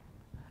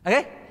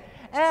 Okay?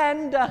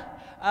 And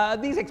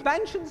these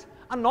expansions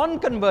are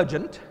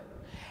non-convergent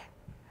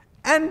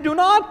and do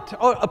not,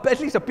 or at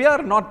least appear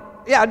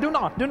not, do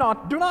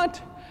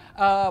not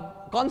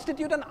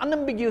constitute an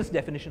unambiguous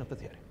definition of the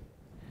theory.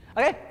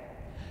 Okay?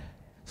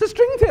 So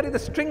string theory, the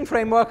string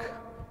framework,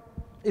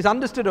 is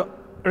understood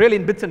really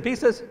in bits and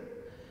pieces.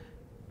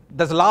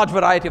 There's a large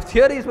variety of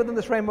theories within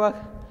this framework.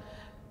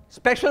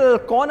 Special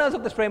corners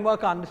of this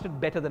framework are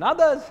understood better than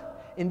others.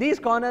 In these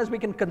corners, we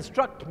can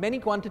construct many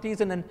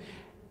quantities in a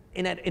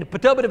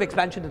perturbative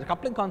expansion in a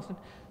coupling constant.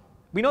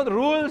 We know the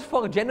rules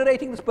for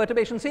generating this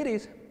perturbation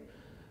series,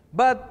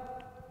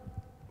 but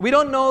we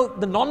don't know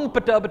the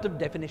non-perturbative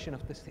definition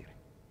of this theory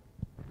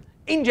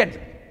in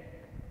general.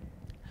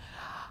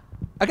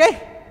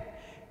 Okay?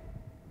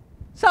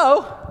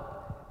 So,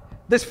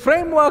 this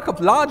framework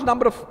of large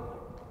number of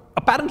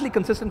apparently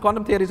consistent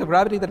quantum theories of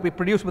gravity that we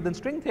produce within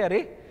string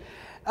theory,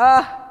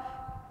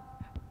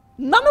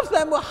 none of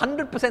them were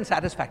 100%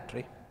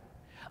 satisfactory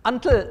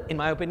until, in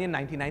my opinion,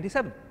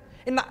 1997.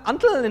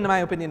 Until, in my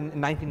opinion,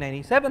 in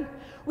 1997,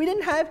 we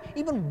didn't have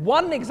even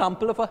one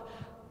example of a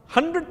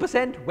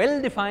 100%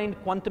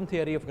 well-defined quantum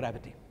theory of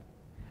gravity.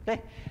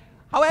 Okay?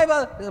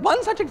 However,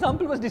 one such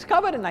example was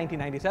discovered in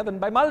 1997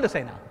 by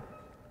Maldacena.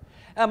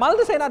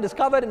 Maldacena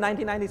discovered in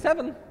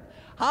 1997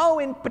 how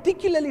in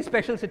particularly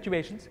special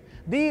situations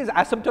these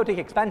asymptotic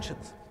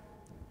expansions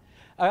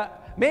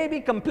may be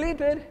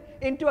completed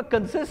into a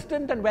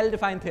consistent and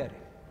well-defined theory.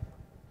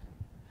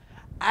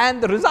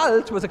 And the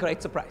result was a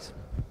great surprise.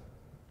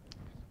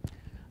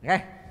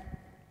 Okay?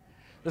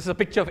 This is a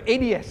picture of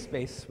ADS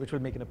space, which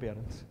will make an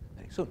appearance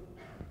very soon.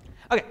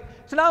 Okay,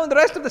 so now in the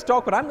rest of this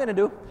talk, what I'm going to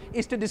do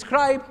is to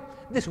describe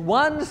this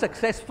one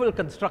successful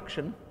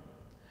construction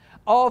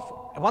of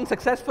one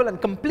successful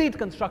and complete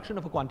construction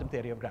of a quantum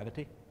theory of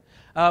gravity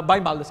by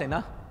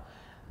Maldacena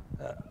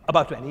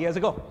about 20 years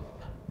ago.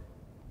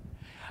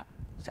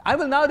 So I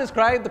will now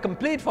describe the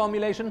complete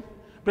formulation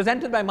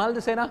presented by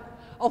Maldacena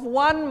of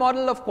one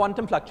model of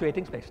quantum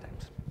fluctuating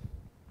spacetimes.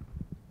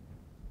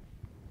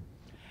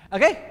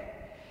 Okay?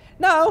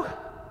 Now,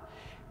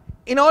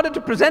 in order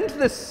to present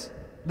his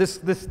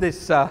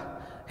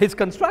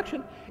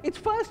construction, it's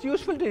first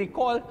useful to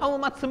recall how a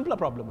much simpler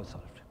problem was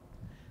solved.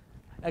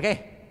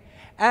 Okay?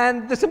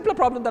 And the simpler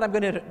problem that I'm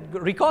going to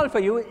recall for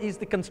you is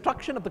the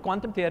construction of the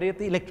quantum theory of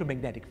the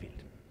electromagnetic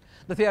field.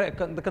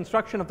 The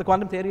construction of the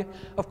quantum theory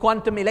of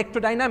quantum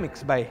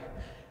electrodynamics by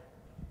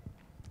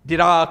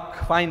Dirac,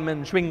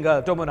 Feynman,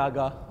 Schwinger,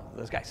 Tomonaga,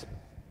 those guys.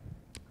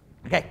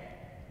 Okay.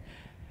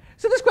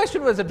 So this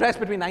question was addressed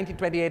between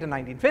 1928 and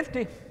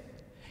 1950.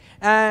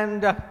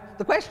 And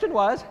the question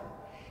was,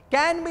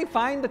 can we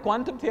find the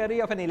quantum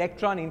theory of an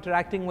electron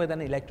interacting with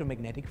an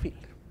electromagnetic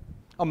field?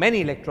 Or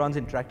many electrons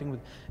interacting with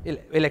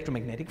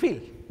electromagnetic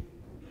field?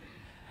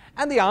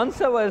 And the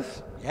answer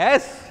was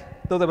yes,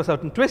 though there were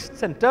certain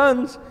twists and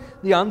turns.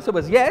 The answer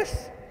was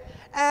yes.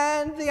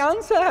 And the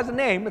answer has a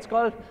name. It's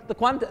called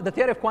the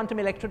theory of quantum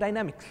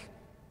electrodynamics.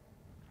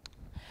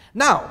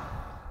 Now,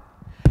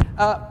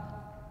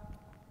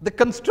 the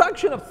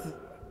construction of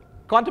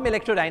quantum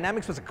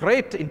electrodynamics was a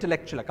great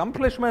intellectual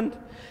accomplishment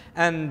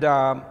and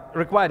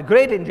required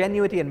great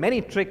ingenuity and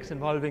many tricks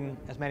involving,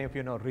 as many of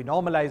you know,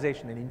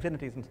 renormalization and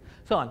infinities and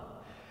so on.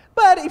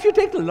 But if you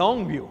take the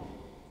long view,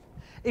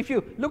 if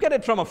you look at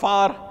it from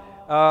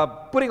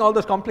afar, putting all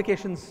those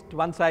complications to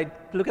one side,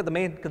 to look at the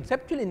main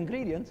conceptual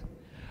ingredients,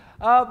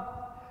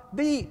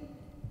 the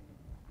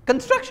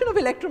construction of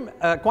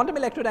quantum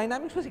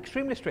electrodynamics was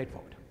extremely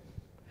straightforward.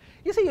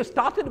 You see, you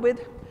started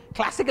with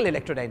classical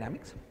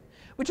electrodynamics,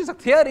 which is a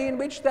theory in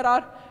which there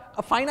are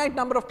a finite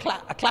number of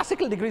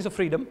classical degrees of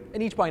freedom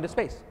in each point of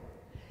space.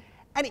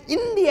 And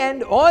in the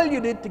end, all you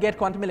did to get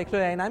quantum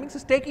electrodynamics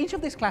is take each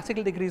of these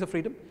classical degrees of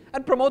freedom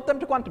and promote them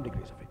to quantum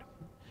degrees of freedom,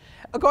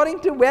 according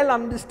to well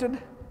understood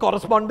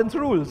correspondence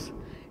rules,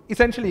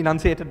 essentially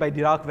enunciated by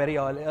Dirac very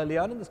early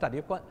on in the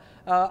study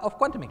of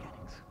quantum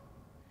mechanics.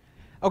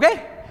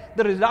 Okay?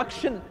 The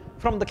reduction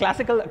from the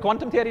classical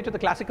quantum theory to the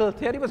classical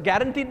theory was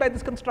guaranteed by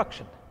this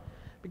construction,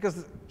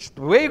 because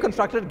the way you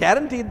constructed it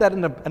guaranteed that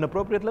in an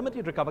appropriate limit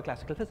you'd recover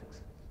classical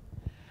physics.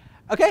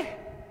 Okay?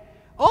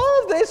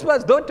 All of this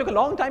was, though it took a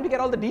long time to get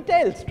all the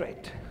details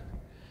straight,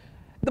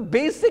 the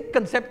basic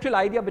conceptual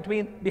idea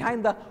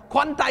behind the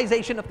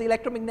quantization of the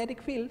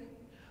electromagnetic field,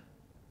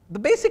 the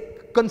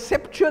basic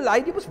conceptual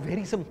idea was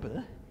very simple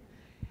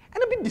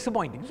and a bit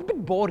disappointing. It's a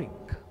bit boring.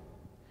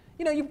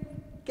 You know, you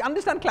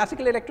understand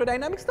classical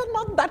electrodynamics, there's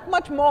not that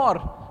much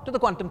more to the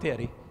quantum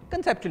theory,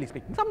 conceptually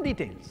speaking, some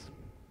details.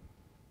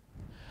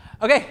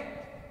 Okay.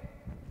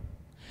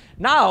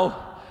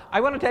 Now,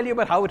 I want to tell you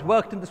about how it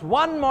worked in this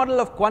one model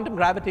of quantum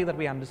gravity that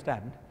we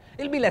understand.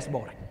 It'll be less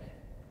boring.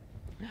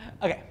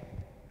 Okay.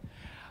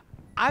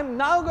 I'm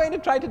now going to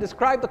try to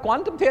describe the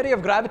quantum theory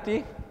of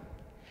gravity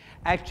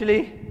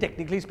actually,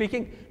 technically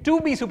speaking, to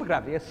be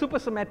supergravity, a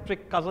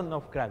supersymmetric cousin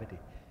of gravity.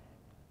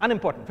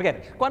 Unimportant, forget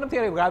it. Quantum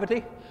theory of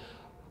gravity,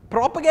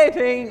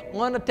 propagating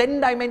on a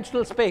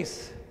 10-dimensional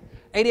space,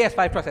 ADS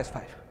 5 cross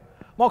S5.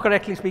 More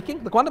correctly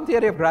speaking, the quantum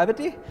theory of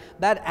gravity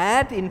that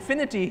at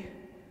infinity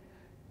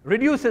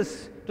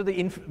reduces to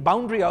the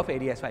boundary of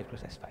ADS 5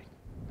 cross S5.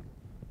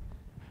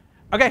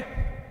 Okay,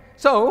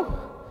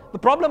 so the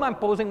problem I'm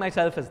posing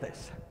myself is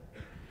this.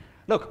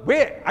 Look,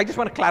 I just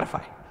want to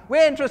clarify.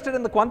 We're interested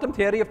in the quantum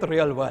theory of the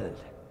real world.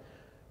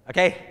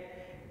 Okay?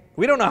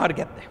 We don't know how to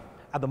get there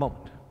at the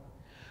moment.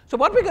 So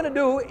what we're going to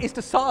do is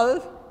to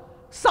solve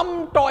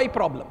some toy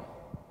problem.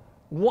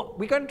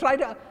 We're going to try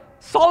to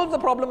solve the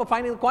problem of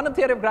finding the quantum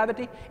theory of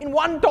gravity in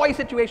one toy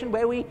situation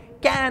where we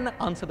can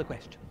answer the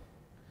question.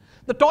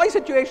 The toy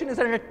situation is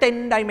in a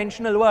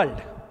 10-dimensional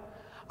world.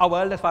 Our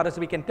world, as far as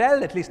we can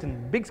tell, at least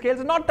in big scales,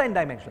 is not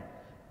 10-dimensional.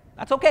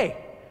 That's okay.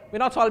 We're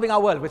not solving our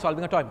world, we're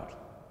solving a toy model.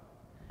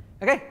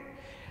 Okay?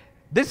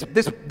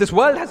 This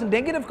world has a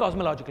negative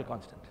cosmological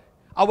constant.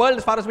 Our world,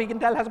 as far as we can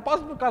tell, has a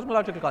positive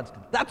cosmological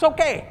constant. That's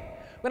okay.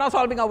 We're not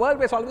solving our world,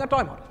 we're solving a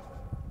toy model.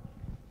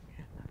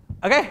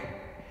 Okay?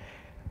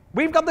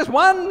 We've got this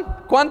one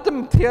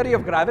quantum theory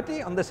of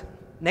gravity on this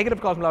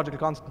negative cosmological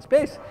constant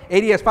space,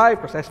 ADS 5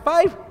 cross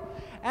S5,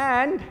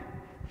 and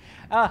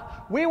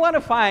we want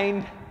to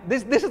find,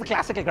 this is the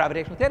classical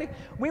gravitational theory,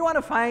 we want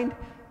to find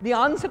the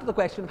answer to the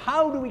question,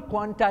 how do we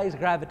quantize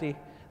gravity,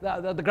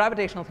 the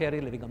gravitational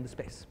theory living on the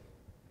space?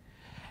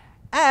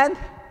 And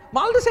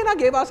Maldacena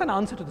gave us an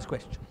answer to this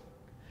question.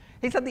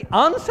 He said the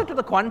answer to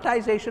the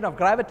quantization of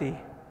gravity,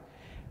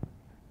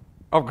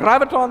 of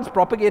gravitons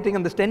propagating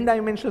in this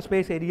 10-dimensional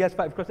space ADS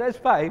 5 cross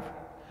S5,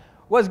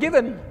 was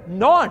given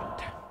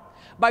not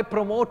by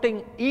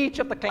promoting each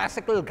of the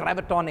classical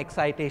graviton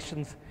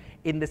excitations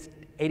in this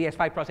ADS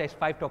 5 cross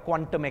S5 to a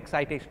quantum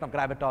excitation of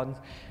gravitons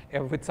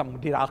with some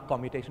Dirac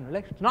commutation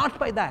relation. Not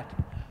by that,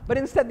 but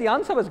instead the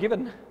answer was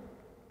given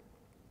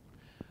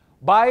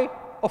by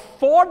a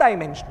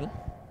 4-dimensional,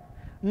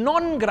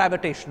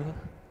 non-gravitational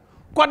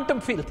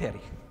quantum field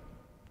theory,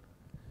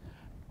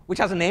 which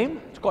has a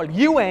name. It's called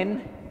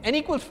UN, n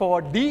equals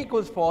 4, d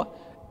equals 4,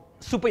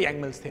 super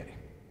Yang-Mills theory.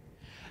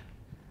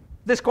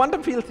 This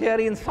quantum field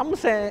theory, in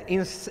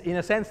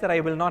a sense that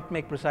I will not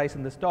make precise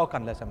in this talk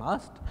unless I'm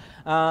asked,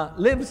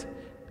 lives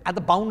at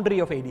the boundary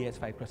of ADS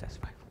 5 cross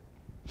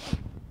S5.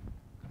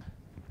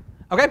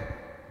 Okay?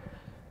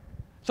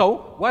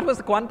 So, what was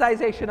the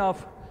quantization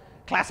of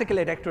classical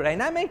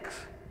electrodynamics?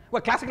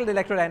 Well, classical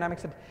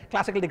electrodynamics had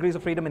classical degrees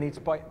of freedom in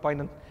each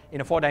point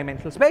in a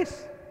 4-dimensional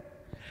space.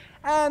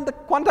 And the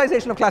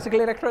quantization of classical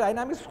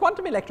electrodynamics is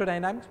quantum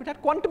electrodynamics, which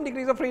had quantum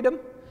degrees of freedom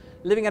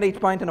living at each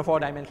point in a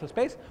 4-dimensional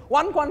space.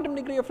 One quantum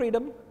degree of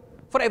freedom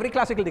for every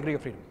classical degree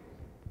of freedom.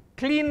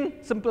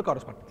 Clean, simple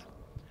correspondence.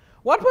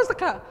 What was the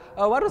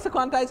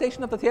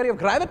quantization of the theory of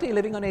gravity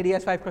living on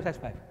ADS 5 cross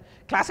S5?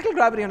 Classical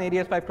gravity on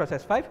ADS 5 cross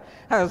S5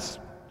 has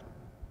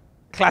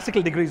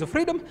classical degrees of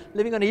freedom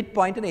living on each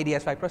point in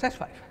ADS 5 cross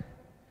S5.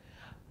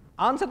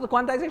 Answer to the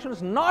quantization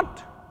is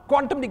not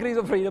quantum degrees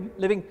of freedom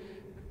living,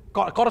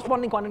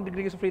 corresponding quantum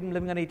degrees of freedom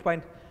living on each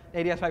point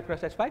ADS 5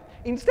 cross S5.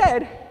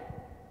 Instead,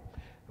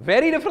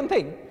 very different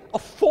thing, a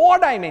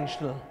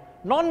 4-dimensional,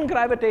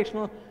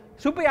 non-gravitational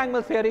super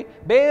Yang-Mills theory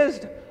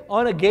based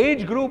on a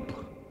gauge group,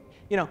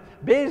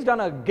 based on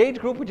a gauge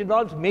group which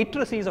involves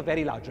matrices of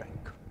very large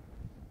rank.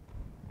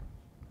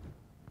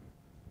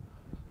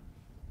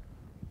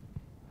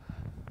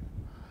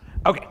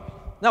 Okay,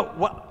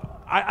 now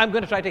I'm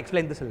going to try to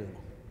explain this a little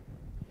more.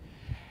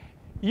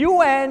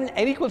 UN,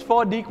 n equals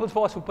 4, d equals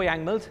 4 super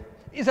Yang-Mills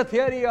is a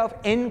theory of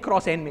n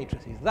cross n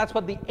matrices. That's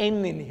what the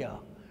n in here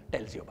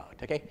tells you about,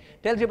 okay?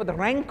 Tells you about the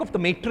rank of the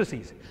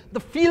matrices. The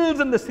fields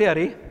in this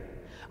theory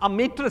are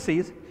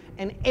matrices,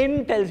 and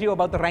n tells you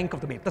about the rank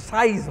of the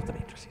size of the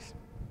matrices.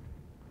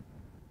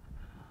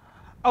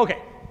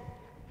 Okay.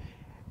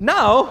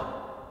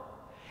 Now,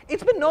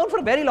 it's been known for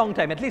a very long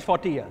time, at least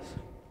 40 years,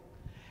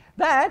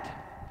 that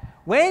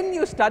when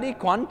you study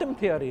quantum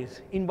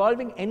theories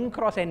involving n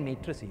cross n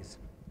matrices,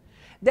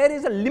 there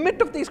is a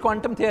limit of these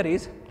quantum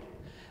theories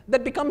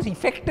that becomes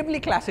effectively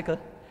classical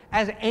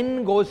as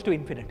n goes to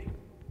infinity.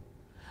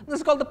 This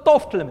is called the 't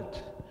Hooft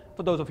limit,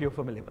 for those of you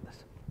familiar with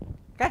this.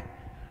 Okay?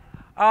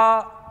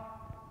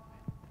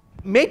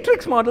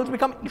 Matrix models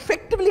become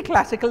effectively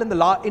classical in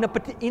a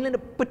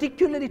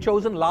particularly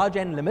chosen large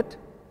n limit.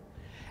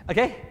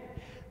 Okay?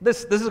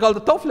 This is called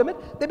the 't Hooft limit.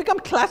 They become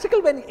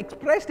classical when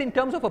expressed in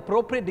terms of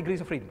appropriate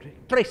degrees of freedom,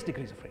 trace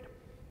degrees of freedom.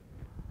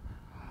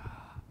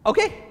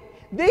 Okay?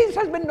 This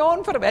has been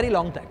known for a very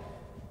long time.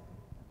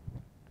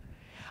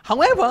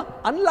 However,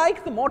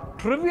 unlike the more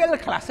trivial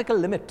classical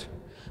limit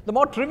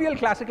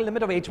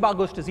of h bar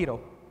goes to 0,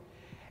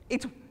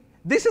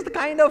 this is the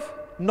kind of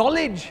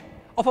knowledge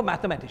of a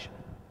mathematician,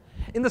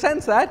 in the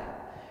sense that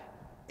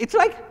it's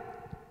like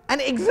an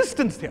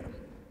existence theorem.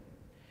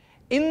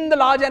 In the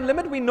large n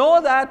limit, we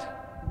know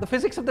that the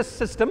physics of this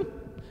system,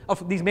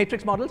 of these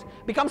matrix models,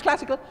 becomes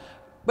classical.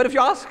 But if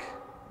you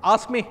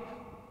ask me,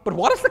 but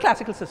what is the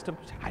classical system?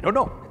 I don't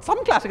know. It's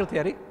some classical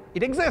theory.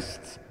 It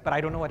exists, but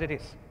I don't know what it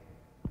is.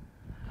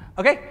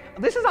 Okay?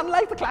 This is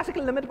unlike the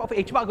classical limit of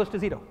h bar goes to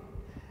 0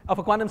 of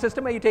a quantum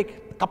system where you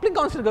take coupling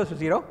constant goes to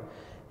 0.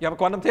 You have a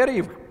quantum theory,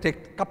 you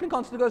take coupling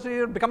constant goes to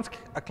 0, it becomes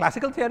a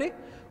classical theory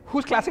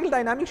whose classical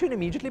dynamics you can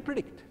immediately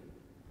predict.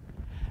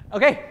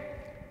 Okay?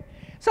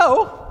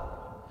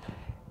 So,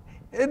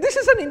 this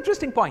is an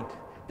interesting point.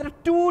 There are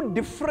two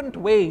different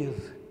ways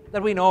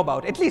that we know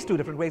about, at least two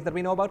different ways that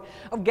we know about,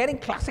 of getting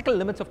classical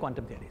limits of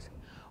quantum theories.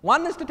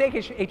 One is to take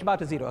h bar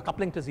to 0, a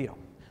coupling to 0.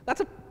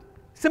 That's a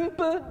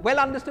simple, well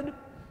understood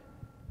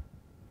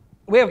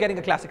way of getting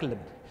a classical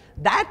limit.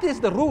 That is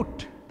the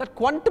route that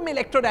quantum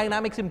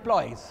electrodynamics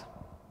employs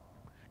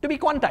to be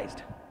quantized.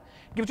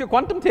 It gives you a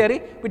quantum theory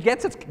which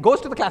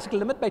goes to the classical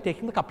limit by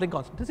taking the coupling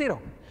constant to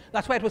 0.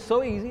 That's why it was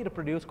so easy to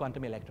produce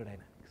quantum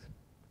electrodynamics.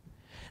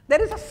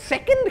 There is a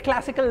second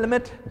classical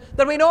limit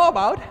that we know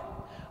about,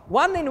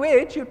 one in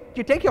which you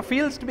take your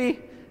fields to be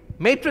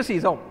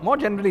matrices, or more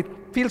generally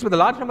fields with a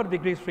large number of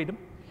degrees of freedom,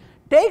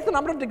 take the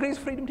number of degrees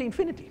of freedom to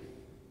infinity,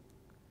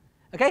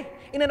 okay,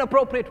 in an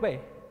appropriate way.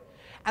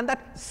 And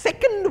that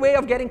second way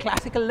of getting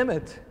classical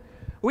limits,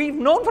 we've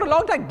known for a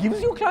long time,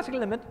 gives you a classical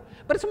limit,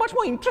 but it's a much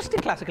more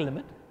interesting classical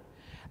limit.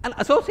 And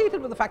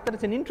associated with the fact that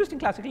it's an interesting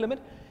classical limit,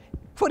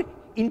 for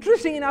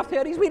interesting enough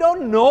theories, we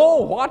don't know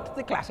what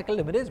the classical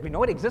limit is. We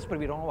know it exists, but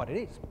we don't know what it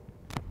is.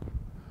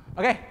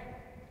 Okay?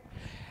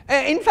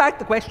 In fact,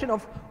 the question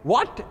of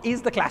what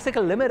is the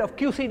classical limit of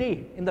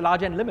QCD in the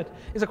large N limit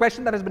is a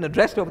question that has been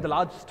addressed over the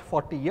last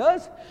 40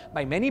 years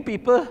by many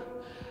people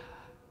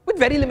with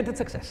very limited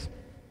success.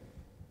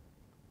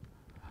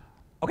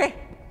 Okay?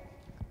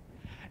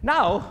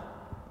 Now,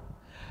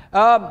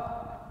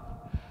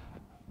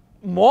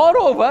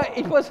 moreover,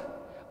 it was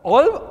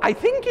I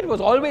think if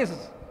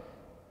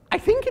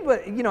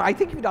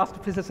you'd asked a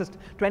physicist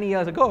 20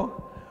 years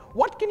ago,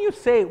 what can you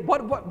say,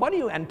 what do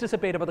you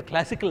anticipate about the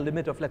classical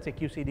limit of, let's say,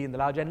 QCD in the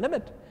large N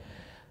limit?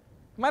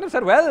 You might have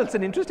said, well, it's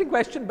an interesting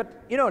question, but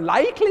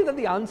likely that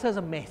the answer is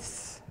a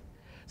mess.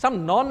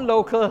 Some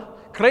non-local,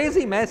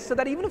 crazy mess, so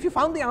that even if you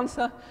found the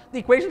answer, the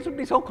equations would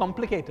be so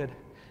complicated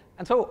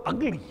and so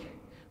ugly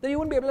that you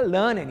wouldn't be able to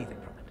learn anything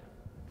from it.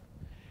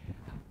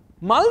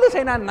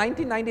 Maldacena in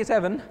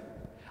 1997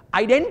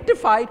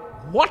 identified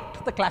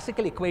what the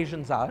classical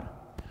equations are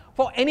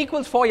for n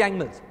equals 4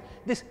 Yang-Mills,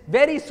 this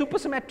very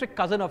supersymmetric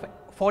cousin of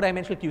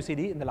 4-dimensional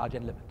QCD in the large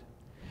N limit.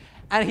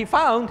 And he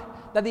found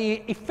that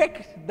the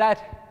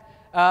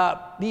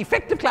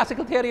effective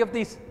classical theory of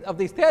these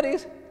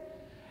theories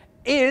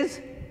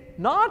is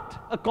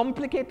not a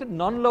complicated,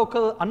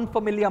 non-local,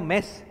 unfamiliar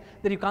mess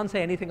that you can't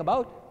say anything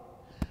about,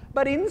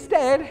 but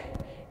instead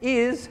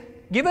is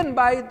given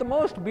by the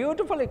most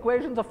beautiful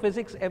equations of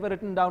physics ever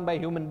written down by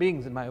human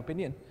beings, in my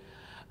opinion,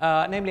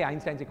 namely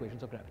Einstein's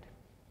equations of gravity.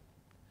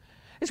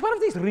 It's one of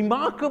these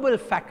remarkable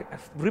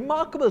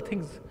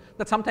things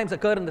that sometimes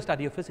occur in the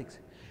study of physics.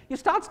 You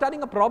start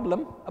studying a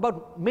problem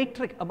about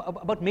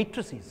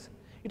matrices.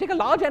 You take a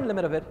large N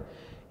limit of it,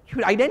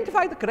 you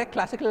identify the correct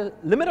classical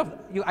limit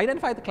you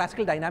identify the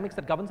classical dynamics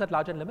that governs that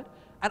large N limit,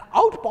 and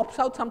out pops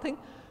out something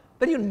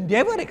that you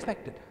never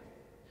expected,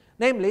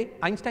 namely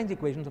Einstein's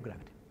equations of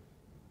gravity.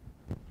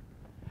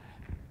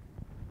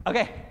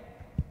 Okay.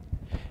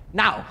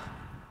 Now,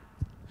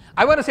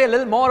 I want to say a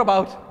little more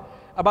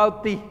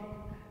about the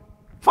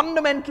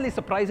fundamentally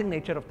surprising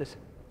nature of this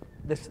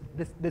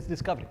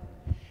discovery.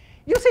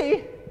 You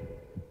see,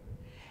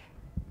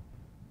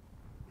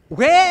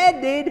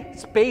 where did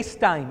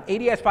space-time,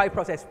 ADS 5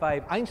 cross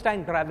S5,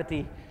 Einstein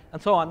gravity,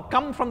 and so on,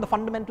 come from the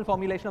fundamental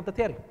formulation of the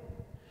theory?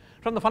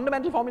 From the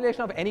fundamental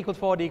formulation of n equals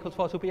 4, d equals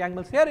 4 super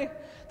Yang-Mills theory,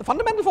 the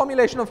fundamental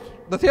formulation of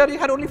the theory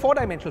had only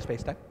 4-dimensional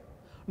space-time,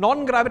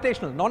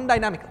 non-gravitational,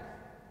 non-dynamical,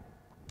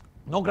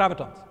 no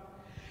gravitons.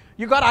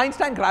 You got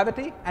Einstein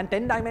gravity and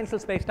 10-dimensional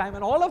space-time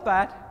and all of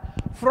that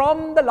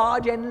from the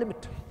large N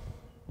limit.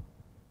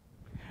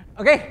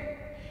 Okay?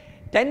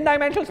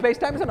 10-dimensional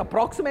space-time is an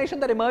approximation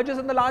that emerges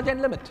in the large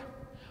N limit.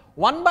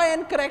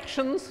 1/n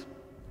corrections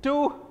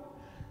to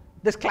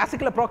this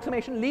classical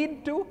approximation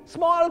lead to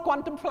small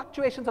quantum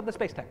fluctuations of the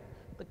space-time.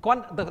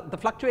 The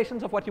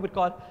fluctuations of what you would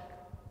call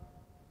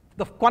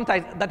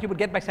that you would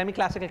get by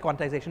semi-classical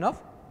quantization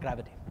of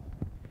gravity.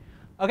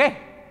 Okay?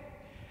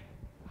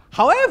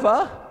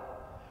 However,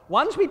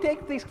 once we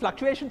take these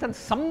fluctuations and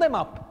sum them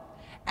up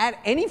at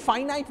any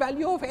finite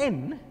value of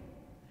n,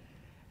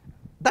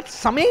 that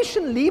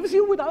summation leaves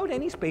you without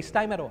any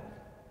space-time at all.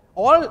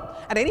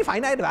 At any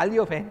finite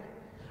value of n,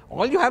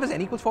 all you have is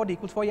n equals 4, d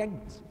equals 4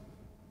 Yang-Mills.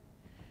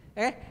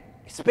 Okay?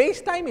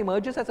 Space-time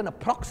emerges as an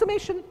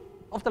approximation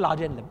of the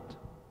large N limit.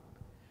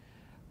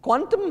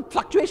 Quantum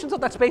fluctuations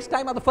of that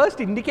space-time are the first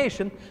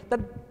indication that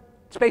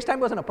space-time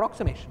was an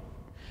approximation.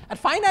 At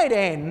finite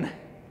n,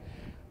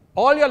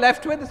 all you're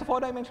left with is the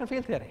 4-dimensional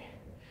field theory.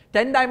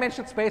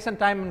 10-dimensional space and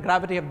time and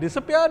gravity have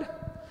disappeared.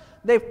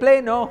 They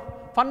play no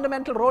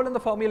fundamental role in the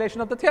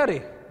formulation of the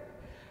theory.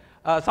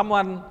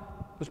 Someone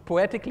who's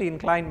poetically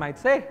inclined might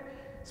say,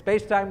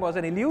 space-time was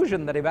an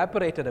illusion that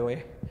evaporated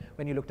away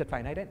when you looked at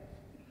finite n.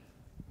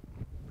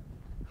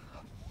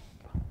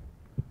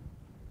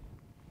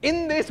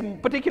 in this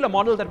particular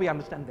model that we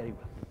understand very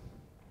well.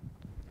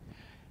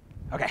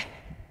 Okay.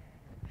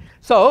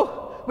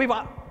 So,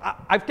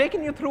 I've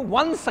taken you through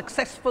one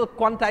successful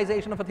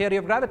quantization of a theory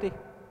of gravity.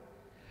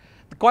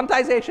 The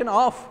quantization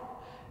of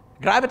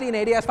gravity in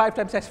area as 5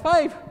 times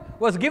S5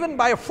 was given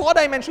by a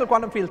 4-dimensional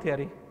quantum field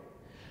theory.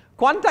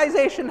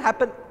 Quantization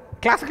happened,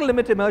 classical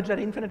limit emerged at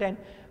infinite n.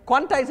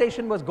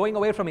 Quantization was going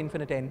away from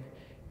infinite n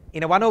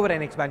in a 1 over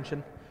n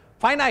expansion.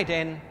 Finite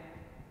n,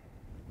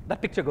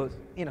 that picture goes,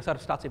 sort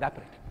of starts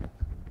evaporating.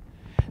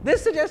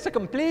 This suggests a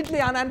completely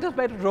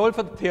unanticipated role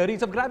for the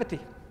theories of gravity.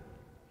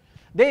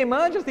 They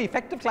emerge as the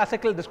effective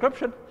classical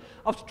description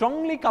of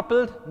strongly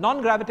coupled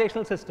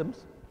non-gravitational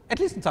systems, at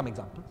least in some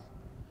examples,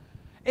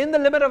 in the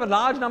limit of a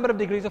large number of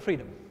degrees of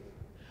freedom.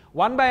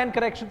 1 by n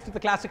corrections to the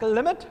classical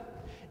limit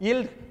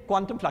yield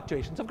quantum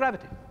fluctuations of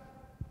gravity.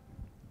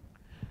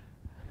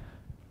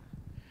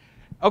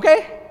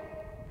 Okay?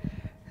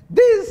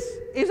 This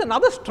is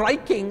another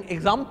striking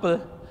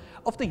example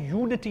of the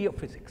unity of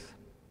physics.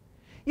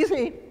 You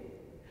see,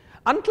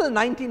 until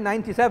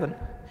 1997,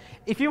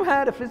 if you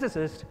had a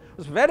physicist who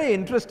was very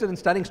interested in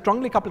studying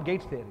strongly coupled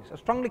gauge theories or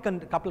strongly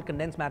coupled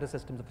condensed matter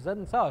systems of a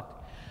certain sort,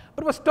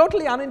 but was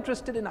totally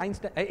uninterested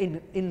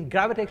in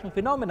gravitational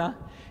phenomena,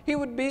 he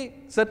would be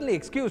certainly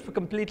excused for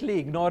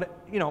completely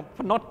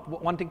for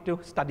not wanting to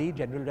study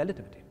general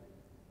relativity.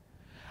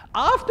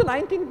 After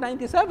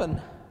 1997,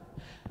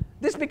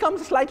 this becomes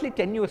a slightly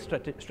tenuous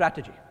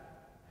strategy,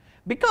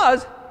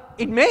 because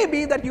it may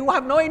be that you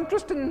have no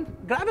interest in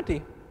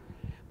gravity,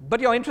 but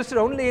you're interested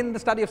only in the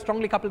study of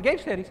strongly coupled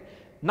gauge theories.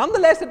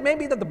 Nonetheless, it may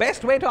be that the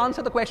best way to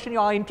answer the question you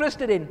are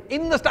interested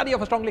in the study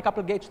of a strongly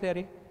coupled gauge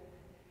theory,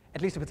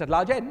 at least if it's at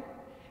large n,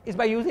 is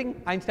by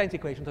using Einstein's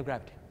equations of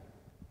gravity.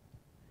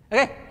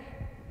 Okay?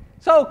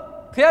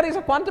 So, theories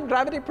of quantum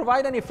gravity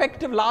provide an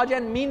effective large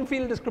n mean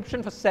field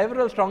description for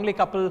several strongly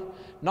coupled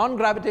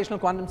non-gravitational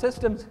quantum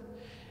systems.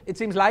 It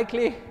seems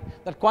likely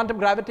that quantum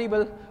gravity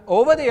will,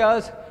 over the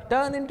years,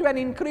 turn into an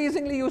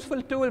increasingly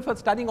useful tool for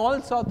studying all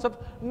sorts of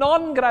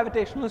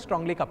non-gravitational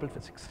strongly coupled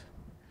physics.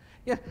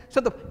 Yeah. So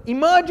the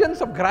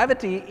emergence of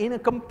gravity in a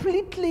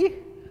completely,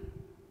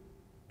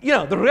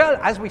 the real,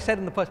 as we said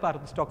in the first part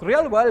of this talk, the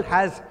real world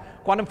has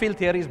quantum field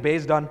theories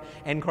based on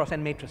n cross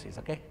n matrices,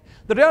 okay?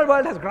 The real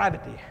world has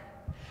gravity.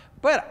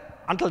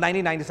 But until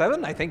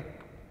 1997, I think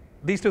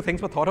these two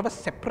things were thought of as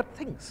separate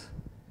things.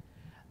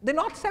 They're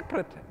not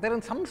separate. They're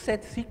in some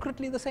sense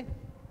secretly the same.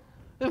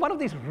 It's one of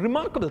these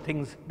remarkable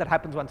things that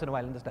happens once in a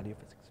while in the study of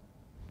physics.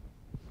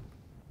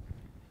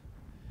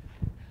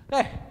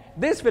 Okay.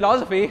 This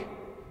philosophy,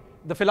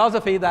 the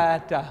philosophy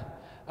that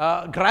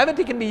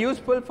gravity can be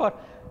useful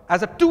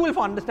as a tool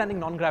for understanding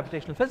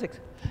non-gravitational physics,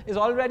 is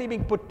already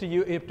being put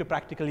to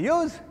practical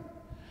use.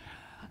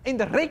 In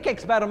the Rake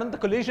experiment, the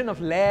collision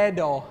of lead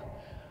or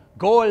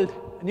gold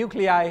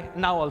nuclei,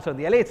 now also in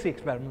the LHC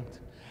experiment,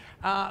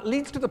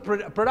 leads to the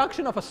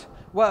production of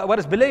what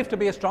is believed to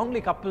be a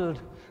strongly coupled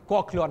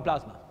quark-gluon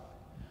plasma.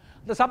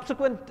 The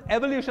subsequent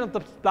evolution of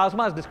the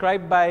plasma is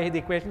described by the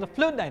equations of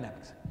fluid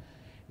dynamics.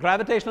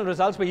 Gravitational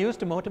results were used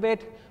to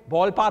motivate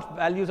ballpark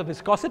values of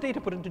viscosity to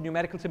put into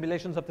numerical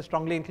simulations of the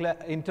strongly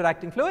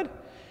interacting fluid.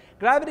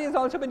 Gravity has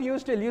also been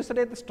used to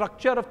elucidate the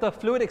structure of the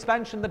fluid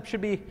expansion that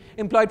should be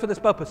employed for this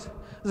purpose.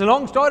 There's a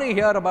long story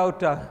here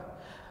about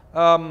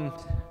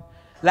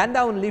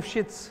Landau and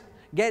Lifshitz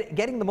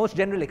getting the most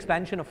general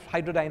expansion of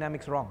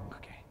hydrodynamics wrong.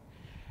 Okay.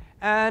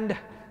 And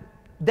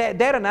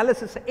their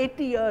analysis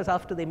 80 years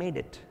after they made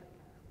it,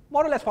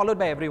 more or less followed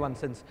by everyone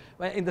since,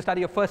 in the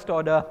study of first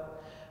order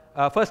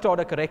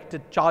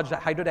corrected charged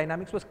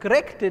hydrodynamics, was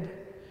corrected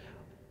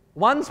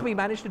once we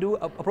managed to do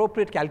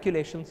appropriate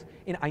calculations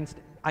in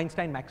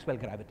Einstein-Maxwell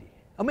gravity.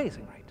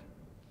 Amazing, right?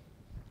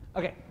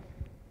 Okay.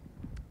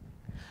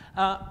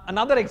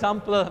 Another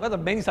example, well, there are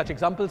many such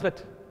examples,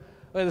 but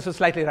this is a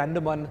slightly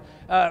random one.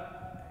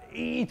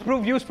 It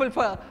proved useful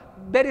for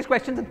various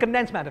questions in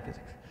condensed matter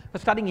physics, for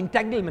studying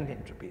entanglement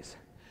entropies,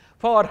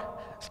 for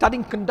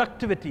studying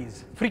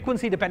conductivities,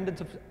 frequency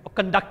dependence of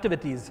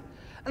conductivities,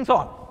 and so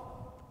on.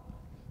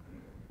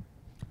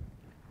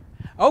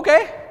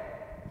 Okay.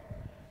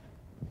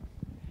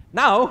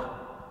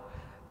 Now,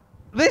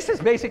 this is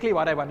basically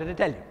what I wanted to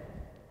tell you.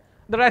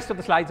 The rest of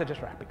the slides are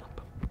just wrapping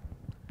up.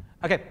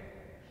 Okay.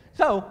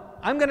 So,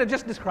 I'm going to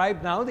just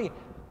describe now the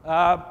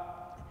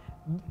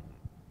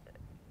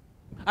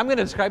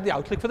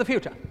outlook for the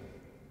future.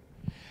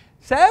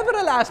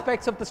 Several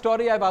aspects of the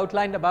story I've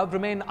outlined above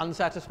remain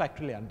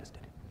unsatisfactorily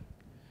understood.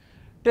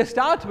 To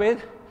start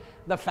with,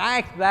 the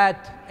fact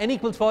that n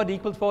equals 4, d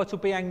equals 4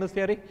 super Yang-Mills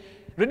theory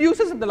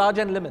reduces in the large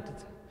n limit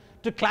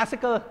to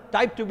classical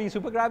type 2b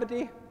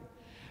supergravity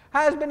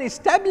has been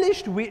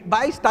established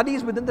by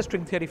studies within the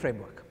string theory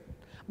framework.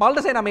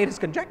 Baldassarre made his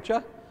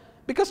conjecture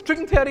because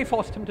string theory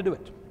forced him to do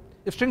it.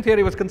 If string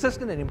theory was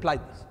consistent, it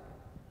implied this.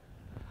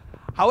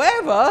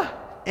 However,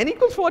 n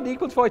equals 4, d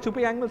equals 4 super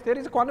Yang-Mills theory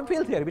is a quantum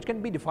field theory which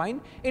can be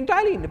defined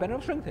entirely independent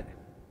of string theory.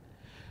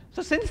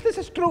 So since this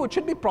is true, it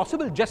should be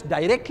possible just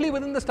directly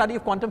within the study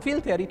of quantum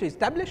field theory to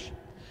establish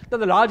that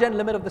the large n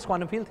limit of this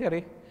quantum field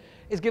theory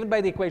is given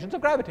by the equations of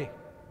gravity.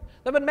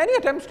 There have been many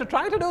attempts to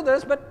try to do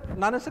this, but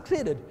none has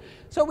succeeded.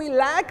 So we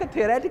lack a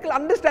theoretical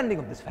understanding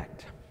of this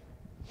fact.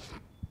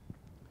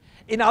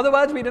 In other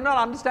words, we do not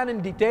understand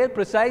in detail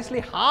precisely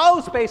how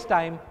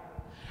space-time,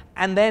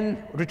 and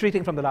then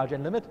retreating from the large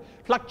N limit,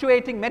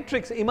 fluctuating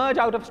metrics emerge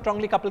out of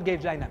strongly coupled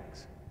gauge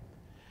dynamics.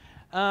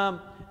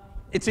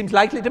 It seems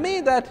likely to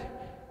me that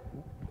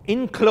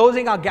in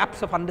closing our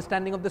gaps of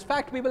understanding of this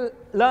fact, we will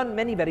learn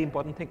many very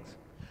important things.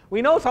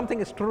 We know something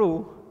is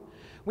true.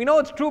 We know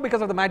it's true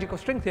because of the magic of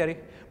string theory,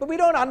 but we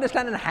don't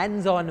understand in a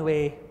hands-on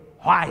way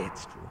why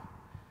it's true.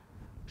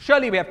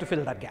 Surely we have to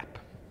fill that gap.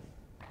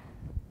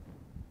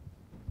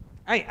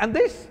 And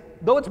this,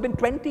 though it's been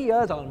 20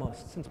 years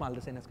almost since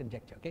Maldaceno's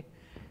conjecture, okay?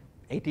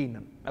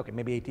 18, okay,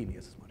 maybe 18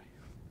 years is more.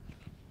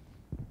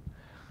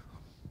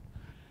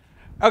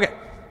 Okay.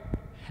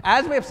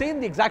 As we have seen,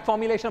 the exact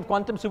formulation of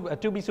quantum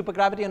 2B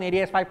supergravity on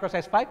ADS 5 cross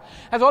S5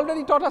 has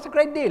already taught us a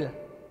great deal.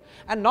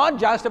 And not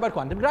just about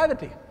quantum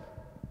gravity,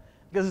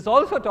 because it's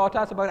also taught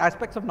us about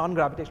aspects of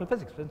non-gravitational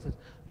physics, for instance,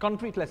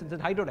 concrete lessons in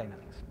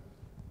hydrodynamics.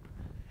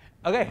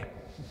 Okay.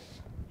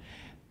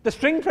 The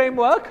string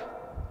framework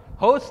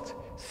hosts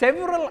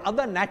several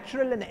other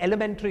natural and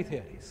elementary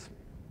theories.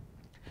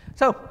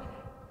 So,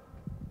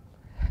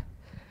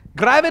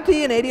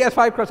 gravity in ADS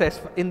 5 cross S,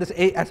 in this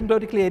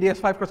asymptotically ADS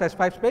 5 cross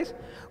S5 space,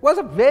 was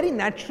a very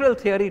natural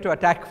theory to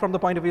attack from the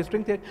point of view of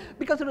string theory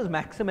because it was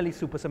maximally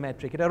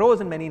supersymmetric. It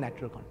arose in many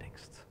natural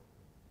contexts.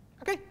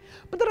 Okay?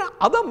 But there are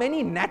other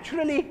many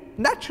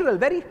natural,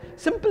 very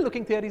simple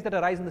looking theories that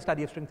arise in the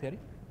study of string theory.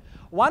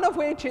 One of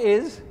which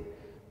is,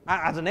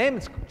 as a name,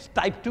 it's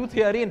type 2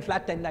 theory in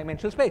flat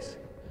 10-dimensional space.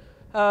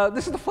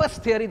 This is the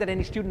first theory that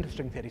any student of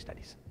string theory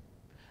studies.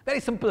 Very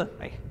simple,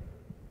 right?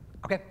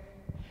 Okay?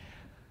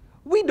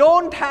 We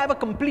don't have a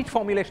complete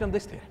formulation of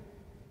this theory.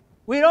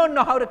 We don't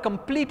know how to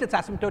complete its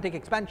asymptotic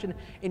expansion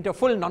into a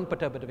full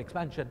non-perturbative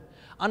expansion,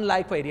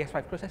 unlike for ADS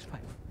 5 cross S5.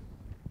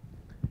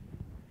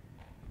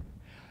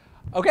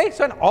 Okay,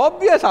 so an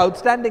obvious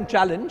outstanding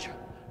challenge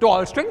to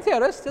all string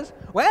theorists is,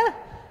 well,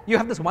 you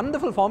have this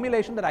wonderful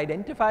formulation that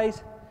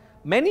identifies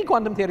many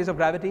quantum theories of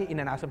gravity in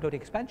an asymptotic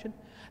expansion.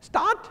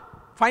 Start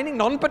finding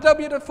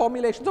non-perturbative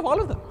formulations of all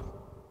of them,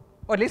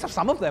 or at least of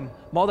some of them,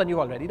 more than you've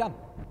already done.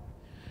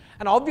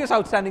 An obvious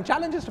outstanding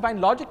challenge is to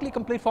find logically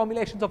complete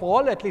formulations of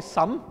all, at least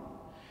some,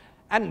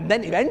 and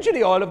then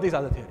eventually all of these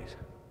other theories.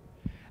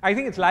 I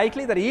think it's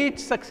likely that each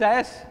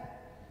success,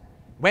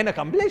 when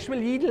accomplished, will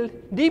yield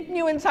deep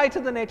new insights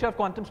of the nature of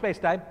quantum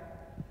spacetime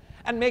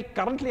and make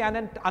currently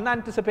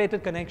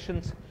unanticipated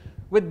connections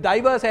with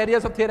diverse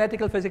areas of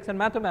theoretical physics and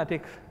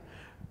mathematics,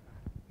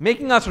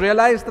 making us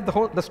realize that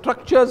the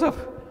structures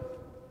of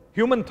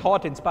human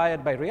thought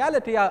inspired by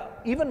reality are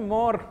even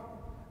more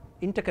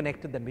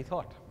interconnected than we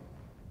thought.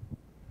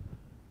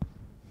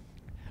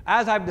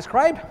 As I've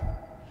described,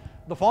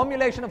 the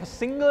formulation of a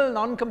single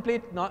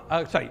complete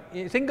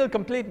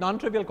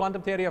non-trivial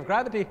quantum theory of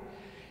gravity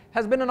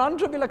has been a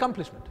non-trivial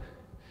accomplishment.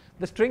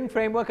 The string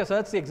framework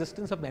asserts the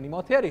existence of many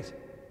more theories.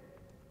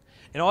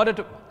 In order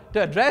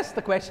to address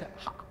the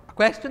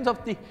questions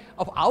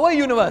of our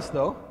universe,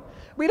 though,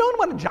 we don't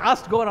want to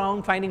just go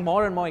around finding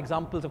more and more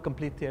examples of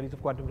complete theories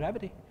of quantum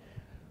gravity,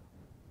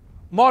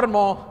 more and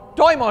more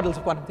toy models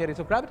of quantum theories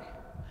of gravity.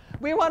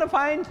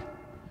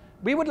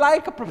 We would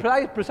like a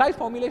precise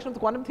formulation of the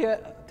quantum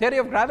theory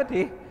of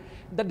gravity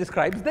that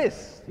describes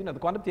this, the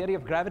quantum theory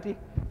of gravity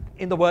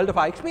in the world of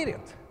our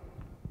experience.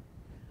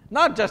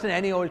 Not just in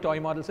any old toy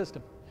model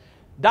system.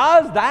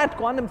 Does that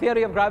quantum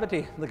theory of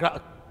gravity,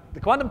 the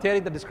quantum theory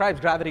that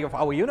describes gravity of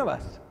our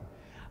universe,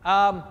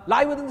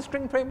 lie within the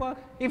string framework?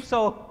 If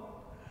so,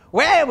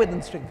 where within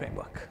the string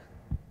framework?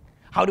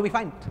 How do we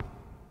find it?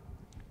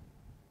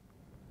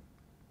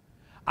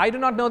 I do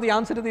not know the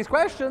answer to these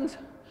questions,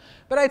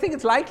 but I think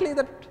it's likely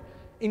that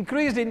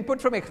increased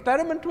input from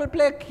experiment will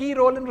play a key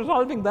role in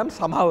resolving them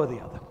somehow or the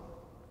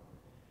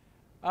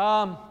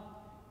other.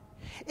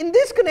 In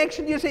this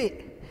connection, you see,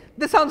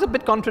 this sounds a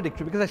bit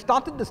contradictory because I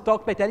started this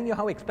talk by telling you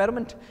how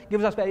experiment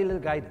gives us very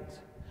little guidance.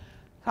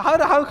 So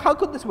how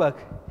could this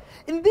work?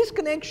 In this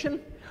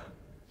connection,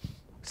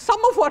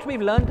 some of what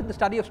we've learned in the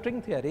study of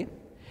string theory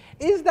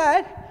is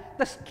that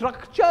the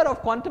structure of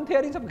quantum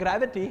theories of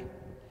gravity,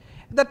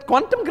 the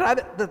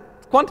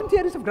quantum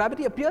theories of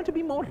gravity appear to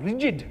be more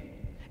rigid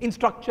in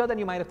structure than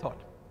you might have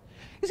thought.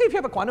 You see, if you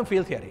have a quantum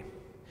field theory,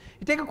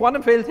 you take a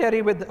quantum field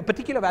theory with a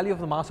particular value of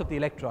the mass of the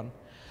electron,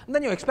 and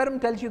then your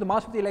experiment tells you the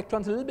mass of the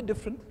electron is a little bit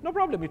different, no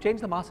problem, you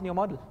change the mass in your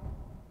model.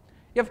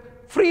 You have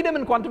freedom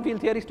in quantum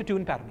field theories to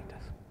tune parameters.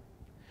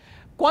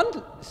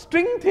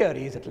 String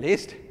theories, at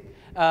least,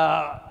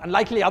 and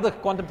likely other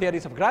quantum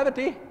theories of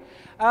gravity,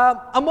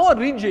 are more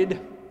rigid,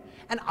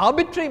 and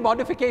arbitrary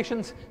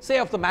modifications, say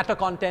of the matter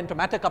content or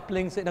matter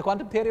couplings in a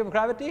quantum theory of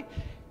gravity,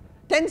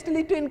 tends to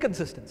lead to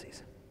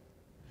inconsistencies.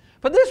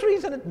 For this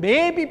reason, it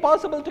may be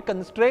possible to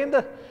constrain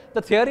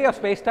the theory of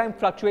space-time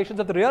fluctuations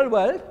of the real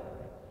world,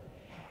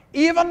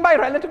 even by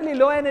relatively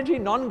low energy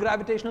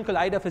non-gravitational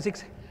collider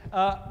physics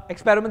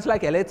experiments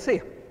like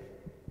LHC.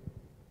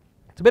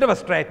 It's a bit of a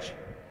stretch,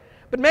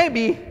 but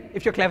maybe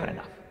if you're clever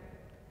enough.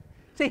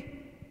 See,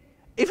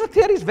 If a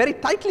theory is very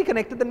tightly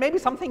connected, then maybe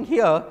something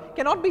here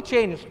cannot be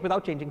changed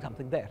without changing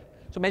something there.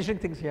 So measuring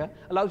things here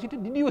allows you to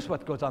deduce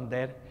what goes on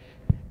there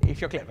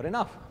if you're clever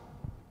enough.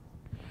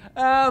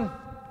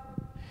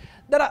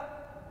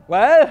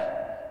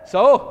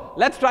 So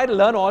let's try to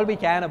learn all we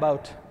can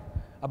about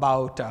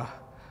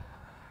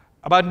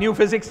new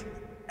physics,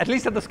 at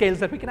least at the scales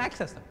that we can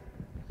access them.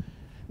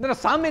 There are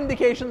some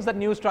indications that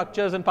new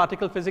structures in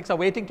particle physics are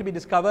waiting to be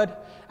discovered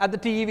at the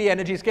TeV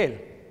energy scale.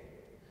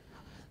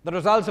 The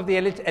results of the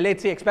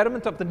LHC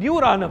experiment, of the new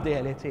run of the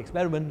LHC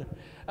experiment,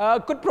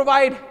 could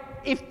provide,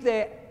 if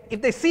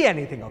they see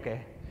anything,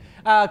 okay,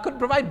 could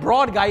provide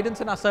broad guidance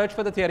in our search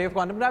for the theory of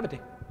quantum gravity.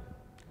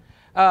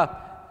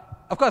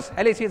 Of course,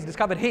 LHC has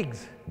discovered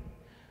Higgs,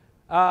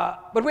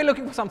 but we're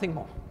looking for something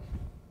more.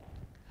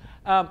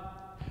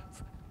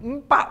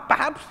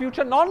 Perhaps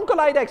future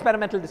non-collider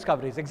experimental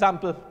discoveries,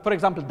 for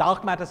example,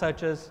 dark matter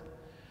searches,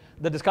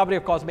 the discovery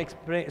of cosmic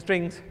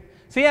strings,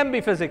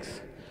 CMB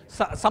physics,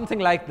 something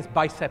like this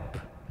bicep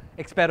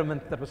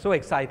experiment that was so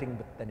exciting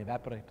but then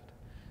evaporated.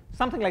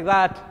 Something like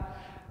that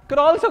could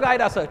also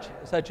guide our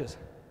searches.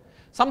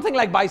 Something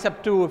like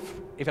bicep 2,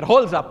 if it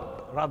holds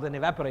up rather than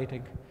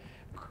evaporating,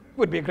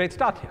 would be a great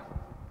start here.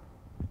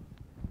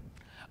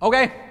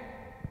 Okay,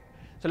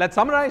 so let's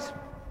summarize.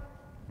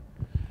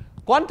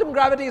 Quantum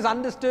gravity is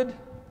understood.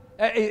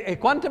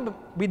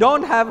 We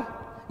don't have,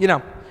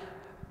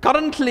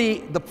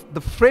 currently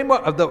the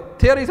framework of the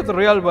theories of the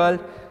real world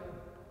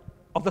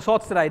of the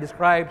sorts that I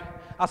described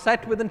are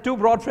set within two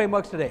broad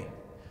frameworks today: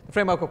 the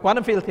framework of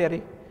quantum field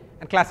theory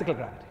and classical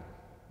gravity.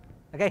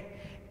 Okay,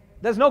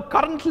 there's no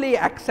currently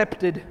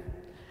accepted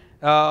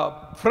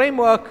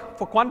framework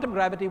for quantum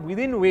gravity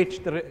within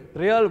which the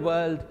real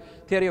world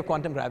theory of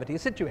quantum gravity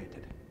is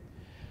situated.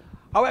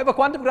 However,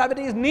 quantum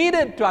gravity is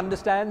needed to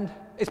understand.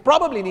 It's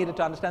probably needed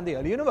to understand the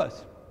early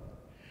universe.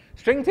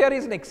 String theory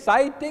is an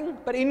exciting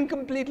but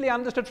incompletely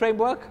understood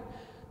framework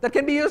that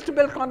can be used to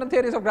build quantum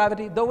theories of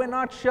gravity, though we're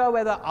not sure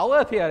whether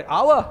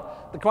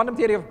the quantum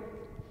theory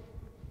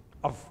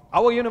of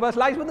our universe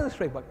lies within this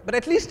framework. But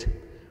at least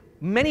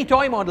many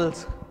toy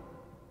models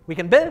we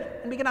can build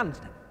and we can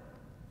understand.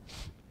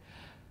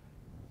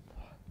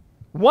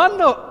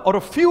 One or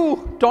a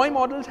few toy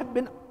models have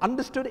been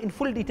understood in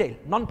full detail,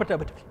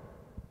 non-perturbatively.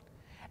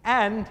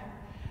 And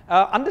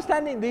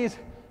understanding these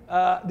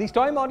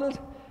toy models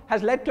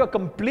has led to a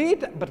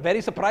complete but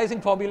very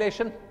surprising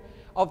formulation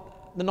of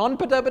the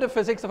non-perturbative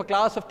physics of a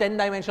class of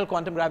 10-dimensional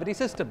quantum gravity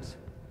systems.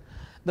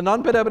 The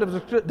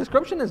non-perturbative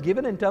description is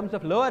given in terms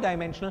of lower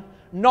dimensional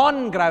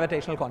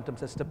non-gravitational quantum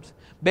systems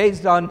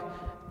based on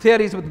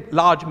theories with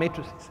large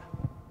matrices.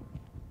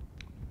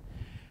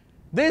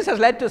 This has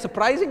led to a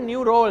surprising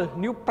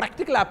new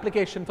practical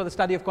application for the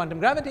study of quantum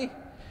gravity.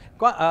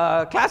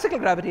 Classical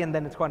gravity and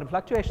then its quantum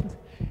fluctuations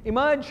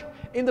emerge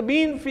in the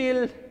mean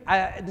field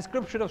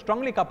description of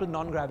strongly coupled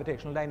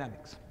non-gravitational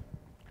dynamics.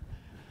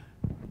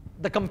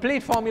 The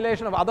complete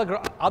formulation of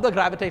other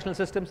gravitational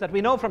systems that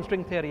we know from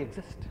string theory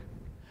exist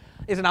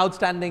is an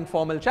outstanding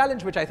formal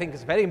challenge, which I think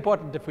is very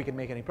important if we can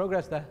make any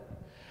progress there.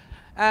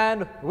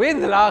 And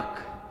with luck,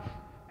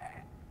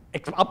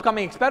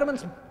 upcoming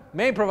experiments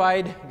may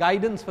provide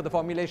guidance for the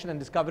formulation and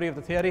discovery of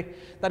the theory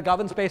that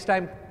governs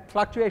space-time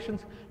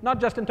fluctuations,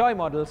 not just in toy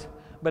models,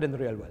 but in the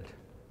real world.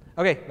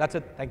 Okay, that's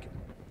it. Thank you.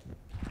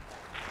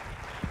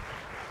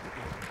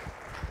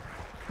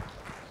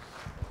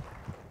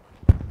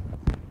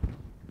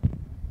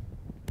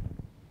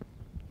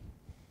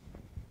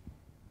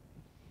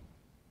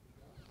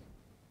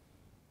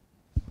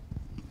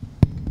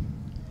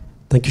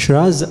 Thank you,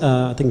 Shiraz.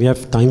 I think we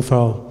have time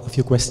for a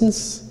few questions.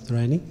 Is there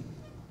any?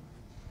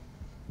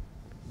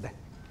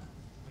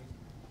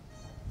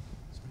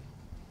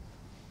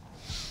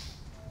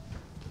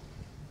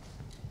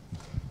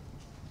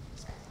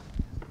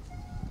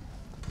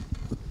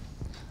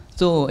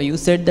 So you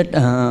said that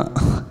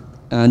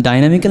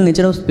dynamical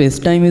nature of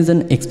space-time is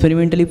an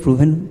experimentally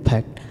proven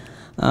fact.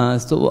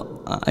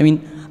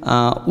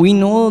 We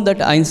know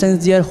that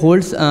Einstein's GR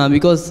holds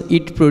because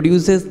it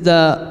produces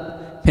the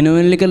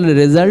phenomenological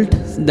result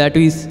that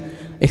is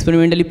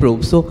experimentally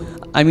proved. So,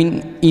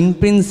 in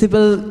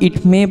principle,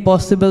 it may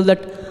possible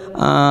that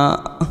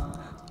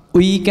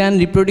we can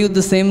reproduce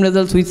the same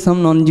results with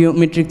some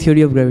non-geometric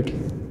theory of gravity.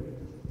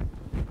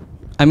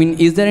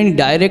 Is there any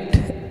direct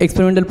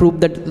experimental proof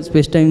that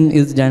space-time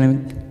is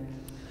dynamic?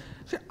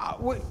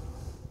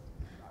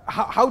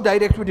 How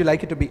direct would you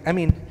like it to be?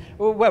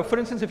 Well, for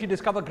instance, if you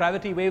discover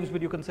gravity waves,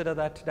 would you consider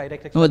that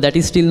direct experiment? No, that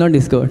is still not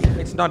discovered.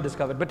 It's not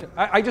discovered, but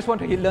I just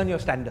want to learn your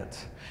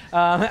standards.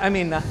 Would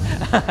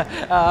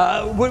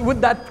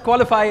that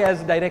qualify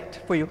as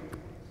direct for you?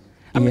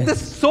 Yes. There's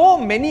so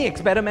many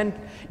experiments.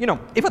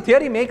 If a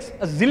theory makes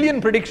a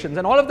zillion predictions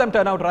and all of them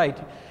turn out right,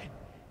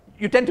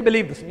 you tend to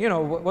believe this.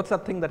 What's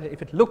that thing that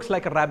if it looks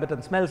like a rabbit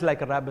and smells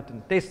like a rabbit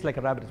and tastes like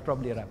a rabbit, it's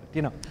probably a rabbit.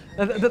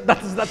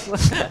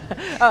 That's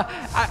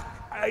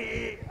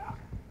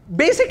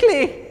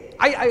basically,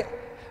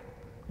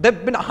 there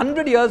have been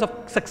 100 years of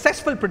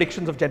successful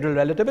predictions of general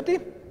relativity,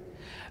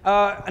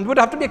 and would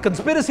have to be a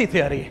conspiracy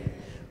theory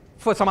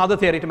for some other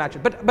theory to match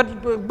it. But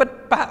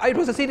it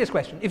was a serious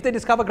question. If they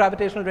discover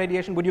gravitational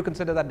radiation, would you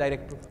consider that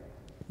direct proof?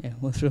 Yeah,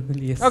 most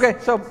probably yes. Okay,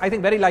 so I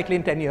think very likely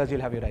in 10 years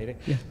you'll have your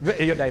direct. Yeah.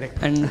 Your direct.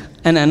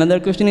 And another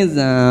question is,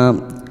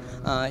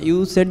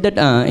 you said that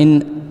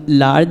in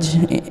large,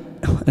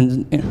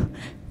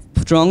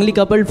 strongly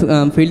coupled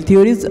field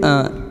theories,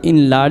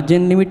 in large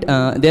n limit,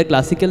 their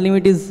classical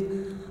limit is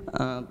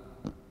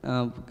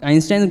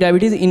Einstein's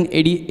gravity is in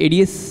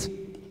ADS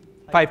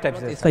 5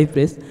 times this. 5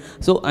 place.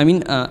 So I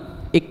mean, a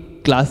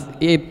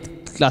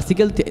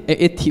classical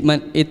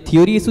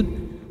theory should,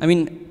 I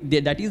mean,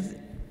 that is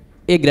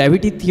a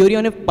gravity theory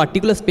on a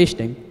particular space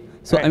time.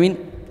 So right. I mean,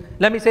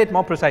 let me say it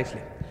more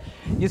precisely.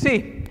 You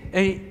see,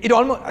 it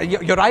almost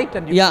you're right,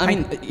 and yeah, I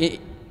mean,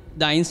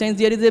 the Einstein's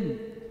theory is a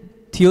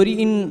theory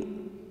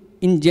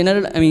in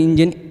general. I mean,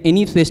 in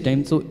any space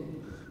time. So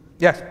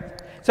yes.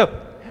 So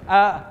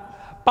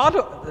part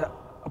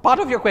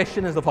of your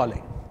question is the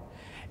following.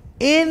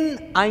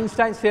 In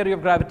Einstein's theory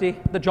of gravity,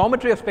 the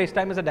geometry of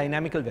space-time is a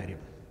dynamical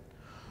variable.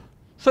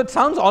 So it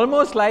sounds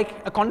almost like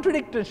a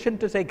contradiction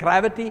to say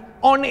gravity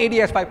on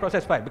ADS 5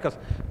 process 5, because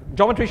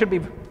geometry should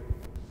be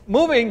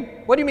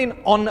moving. What do you mean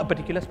on a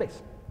particular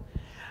space?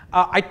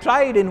 I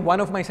tried in one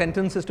of my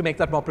sentences to make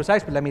that more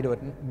precise, but let me do it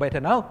better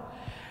now.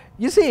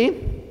 You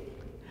see,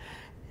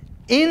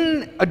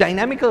 in a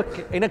dynamical,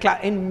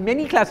 in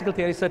many classical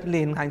theories,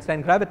 certainly in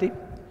Einstein gravity,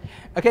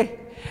 okay,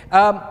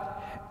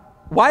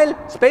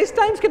 while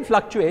space-times can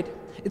fluctuate,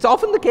 it's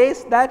often the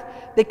case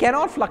that they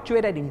cannot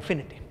fluctuate at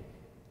infinity.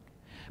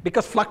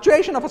 Because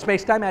fluctuation of a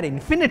space-time at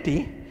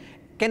infinity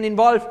can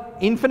involve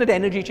infinite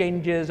energy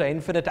changes or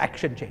infinite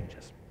action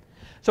changes.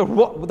 So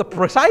the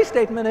precise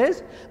statement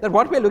is that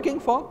what we're looking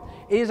for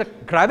is a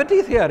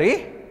gravity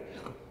theory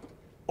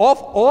of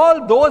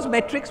all those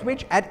metrics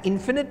which at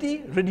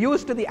infinity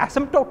reduce to the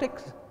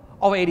asymptotics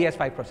of ADS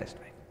 5 process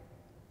time.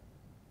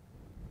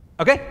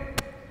 Okay?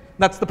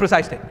 That's the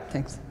precise statement.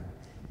 thanks.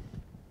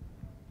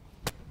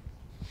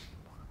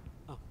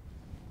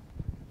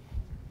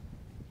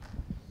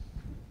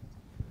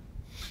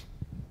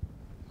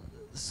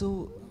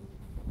 So,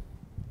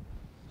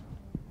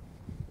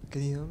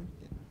 can you hear me?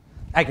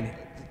 I can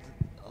hear.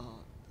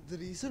 The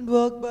recent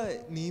work by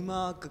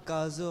Nima,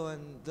 Kakazo,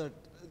 and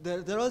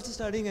they're also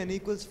studying n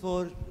equals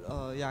 4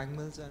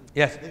 Yang-Mills, and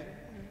Yes. they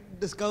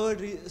discovered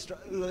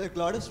like a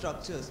lot of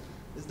structures.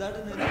 Is that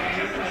an even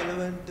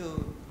relevant to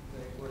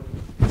like what?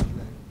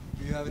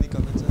 Do you have any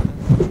comments on that?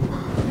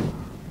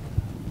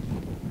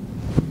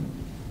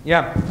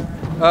 Yeah.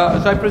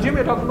 So I presume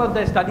you're talking about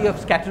the study of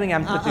scattering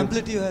amplitudes.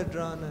 Amplitude had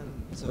drawn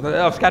and so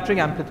Of scattering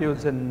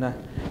amplitudes in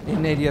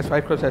ADS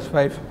 5 process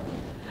 5.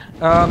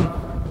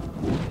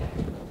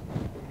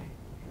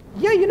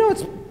 Yeah, you know,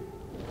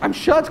 I'm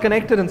sure it's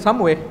connected in some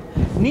way.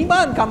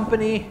 Nima and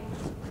company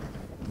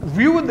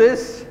view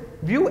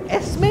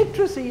S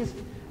matrices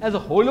as a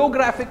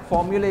holographic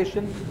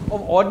formulation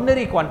of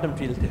ordinary quantum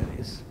field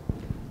theories.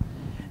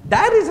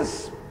 That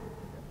is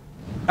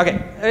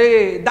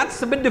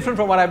that's a bit different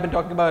from what I've been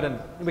talking about, and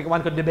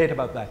one could debate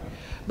about that.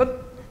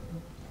 But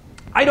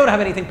I don't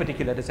have anything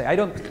particular to say. I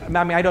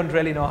don't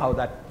really know how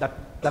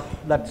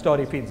that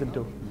story feeds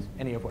into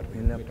any of what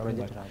we're talking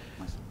about.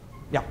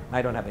 Yeah,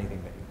 I don't have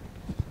anything there.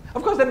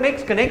 Of course, that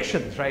makes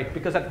connections, right?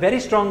 Because at very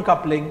strong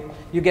coupling,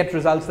 you get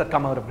results that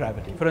come out of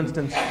gravity. For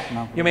instance,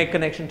 you make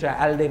connection to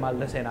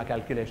Alde-Maldacena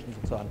calculations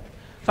and so on.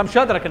 So I'm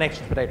sure there are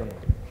connections, but I don't know.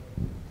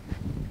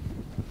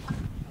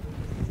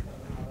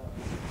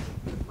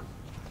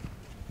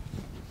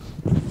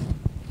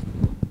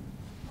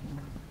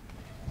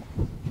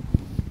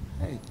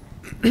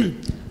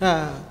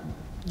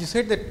 You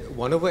said that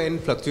 1 over n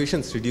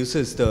fluctuations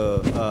reduces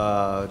the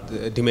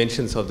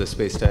dimensions of the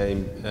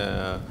space-time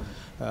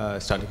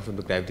starting from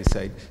the gravity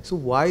side. So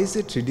why is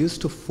it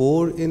reduced to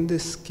 4 in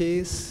this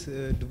case?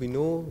 Do we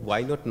know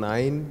why not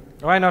 9?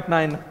 Why not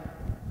 9?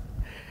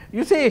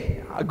 You see,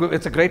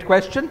 it's a great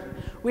question.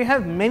 We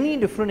have many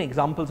different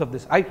examples of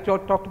this. I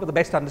talked about the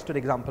best understood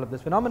example of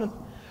this phenomenon,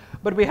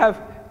 but we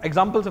have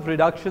examples of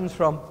reductions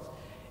from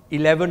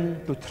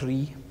 11 to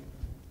 3.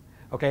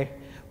 Okay.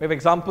 We have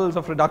examples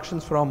of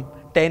reductions from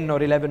 10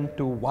 or 11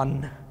 to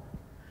 1.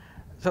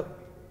 So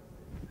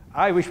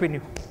I wish we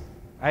knew.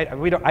 I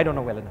don't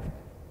know well enough.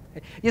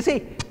 You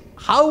see,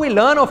 how we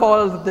learn of all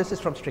of this is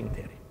from string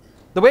theory.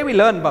 The way we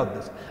learn about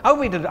this.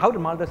 How did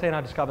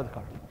Maldacena discover the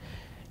current?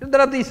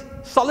 There are these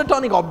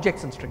solitonic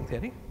objects in string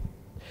theory,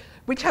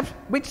 which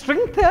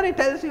string theory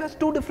tells you has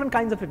 2 different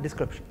kinds of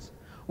descriptions.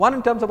 One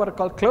in terms of what are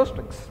called closed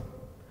strings,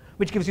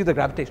 which gives you the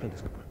gravitational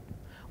description.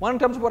 One in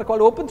terms of what are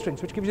called open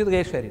strings, which gives you the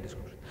gauge theory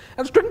description.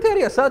 And string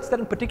theory asserts that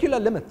in particular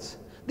limits,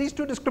 these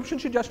 2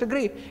 descriptions should just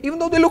agree, even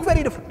though they look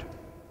very different.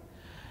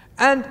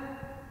 And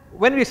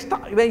when we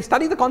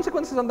study the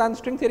consequences of that in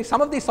string theory, some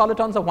of these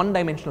solitons are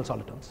one-dimensional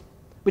solitons,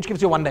 which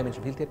gives you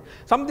one-dimensional field theory.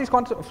 Some of these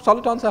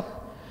solitons are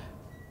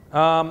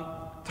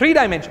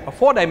 3-dimensional or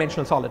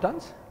 4-dimensional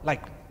solitons,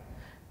 like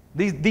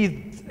these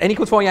n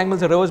equals 4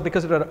 Yang-Mills arose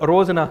because it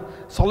arose in a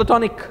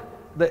solitonic,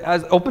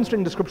 as open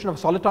string description of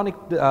solitonic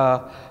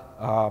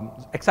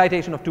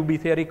excitation of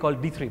 2B theory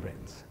called B3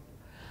 branes.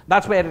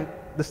 That's where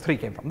this 3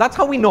 came from. That's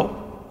how we know.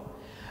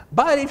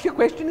 But if your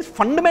question is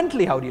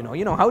fundamentally how do you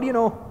know? How do you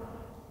know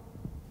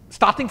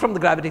starting from the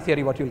gravity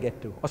theory what you'll get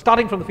to, or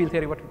starting from the field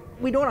theory what,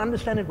 we don't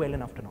understand it well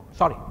enough to know.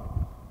 Sorry.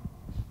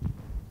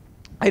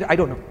 I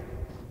don't know.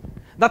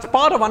 That's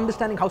part of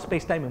understanding how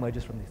space-time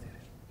emerges from these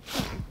theories.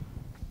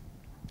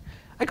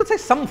 I could say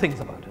some things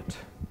about it.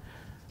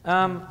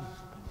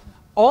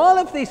 All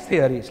of these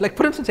theories, like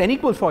for instance n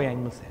equals 4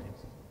 Young's theory,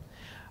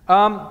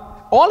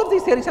 all of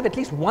these theories have at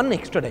least one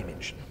extra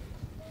dimension.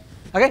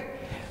 Okay?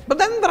 But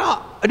then there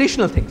are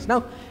additional things.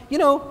 Now,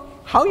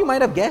 how you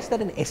might have guessed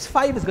that an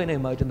S5 is going to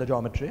emerge in the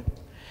geometry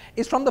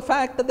is from the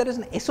fact that there is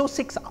an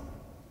SO6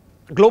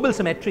 global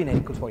symmetry in n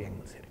equals 4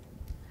 Young's theory.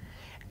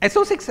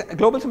 SO6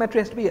 global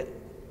symmetry has to be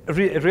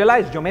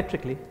realized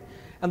geometrically,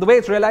 and the way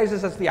it's realized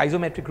is as the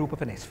isometric group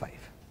of an S5.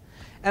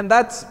 And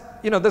that's,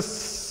 there's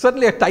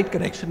certainly a tight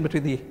connection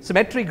between the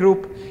symmetry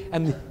group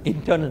and the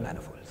internal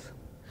manifolds.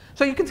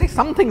 So you can say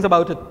some things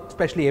about it,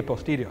 especially a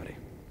posteriori,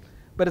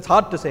 but it's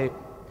hard to say.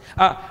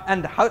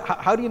 And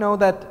how do you know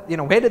that,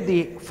 where did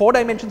the 4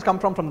 dimensions come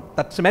from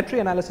that symmetry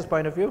analysis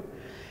point of view?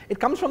 It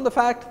comes from the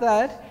fact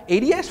that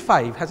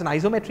ADS5 has an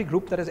isometric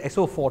group that is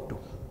SO42.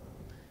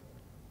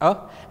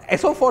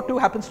 SO42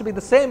 happens to be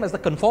the same as the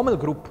conformal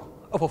group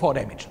of a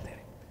 4-dimensional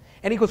theory.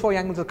 N equals 4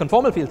 Young is a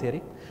conformal field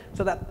theory,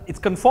 so that its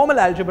conformal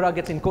algebra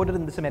gets encoded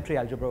in the symmetry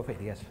algebra of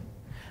ADS.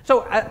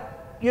 So,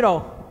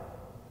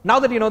 now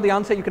that you know the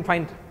answer, you can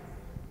find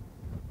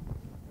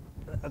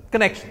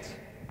connections.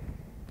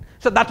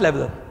 So at that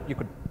level, you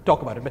could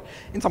talk about it, but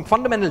in some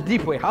fundamental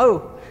deep way,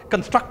 how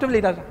constructively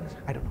does,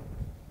 I don't know.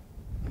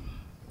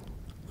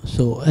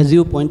 So as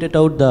you pointed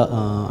out, the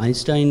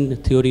Einstein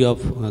theory of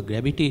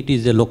gravity, it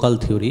is a local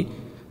theory.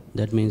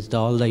 That means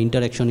all the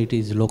interaction, it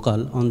is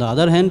local. On the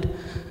other hand,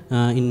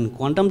 in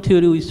quantum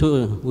theory,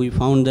 we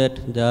found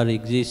that there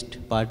exist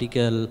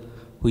particle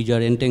which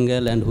are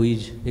entangled and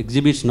which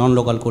exhibits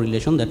non-local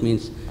correlation. That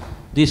means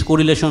this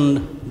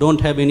correlation don't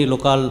have any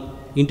local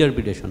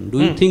interpretation. Do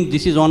you think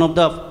this is one of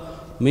the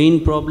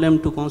main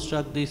problem to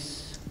construct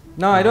this?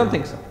 No, I don't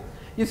think so.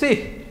 You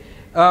see,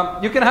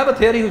 you can have a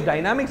theory whose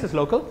dynamics is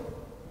local,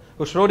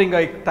 whose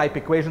Schrodinger type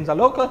equations are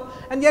local,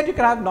 and yet you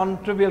can have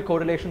non-trivial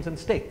correlations in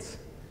states.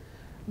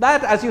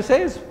 That, as you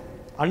say, is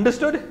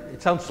understood.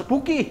 It sounds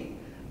spooky,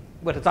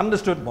 but it's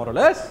understood more or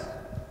less.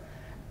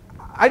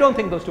 I don't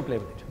think those two play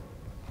with it.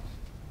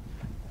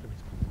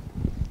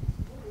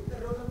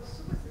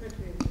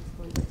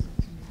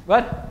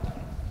 What?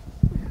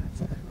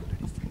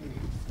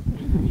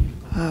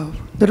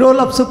 The role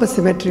of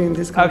supersymmetry in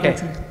this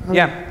context. Okay.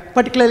 Yeah.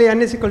 Particularly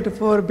n is equal to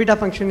 4, beta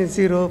function is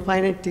 0,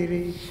 finite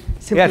theory,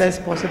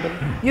 simplest possible.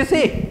 You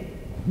see,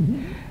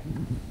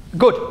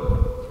 good.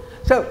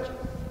 So,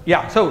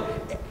 yeah, so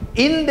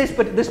in this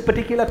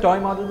particular toy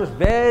model was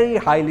very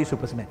highly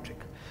supersymmetric.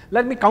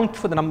 Let me count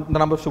for the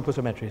number of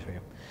supersymmetries for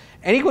you.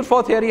 N equals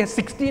 4 theory has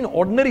 16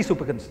 ordinary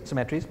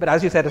supersymmetries, but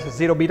as you said, it's a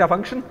 0 beta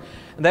function,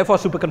 and therefore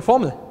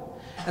superconformal.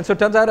 And so it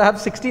turns out to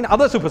have 16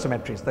 other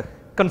supersymmetries, the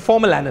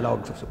conformal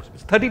analogues of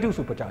supersymmetries, 32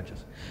 supercharges.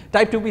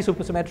 Type 2b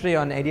supersymmetry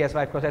on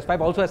ADS5 cross S5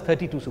 also has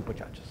 32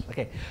 supercharges.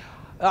 Okay.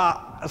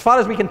 As far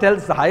as we can tell,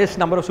 it's the highest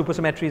number of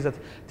supersymmetries that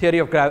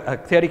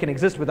theory can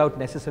exist without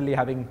necessarily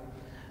having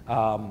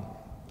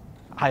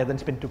higher than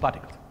spin 2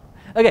 particles.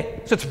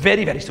 Okay, so it's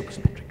very, very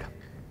supersymmetric.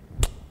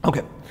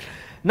 Okay.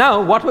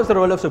 Now, what was the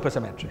role of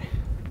supersymmetry?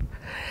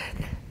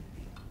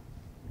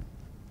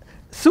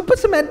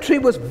 Supersymmetry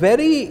was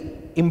very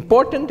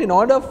important in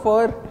order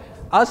for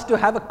us to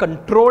have a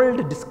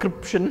controlled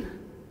description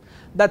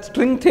that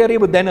string theory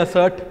would then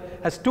assert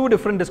has 2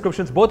 different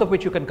descriptions, both of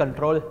which you can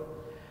control,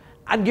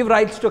 and give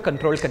rise to a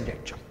controlled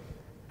conjecture.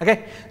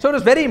 Okay? So it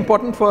was very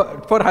important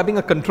for having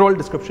a controlled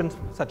description,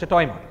 such a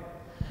toy model.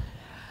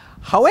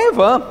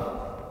 However,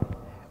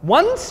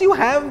 once you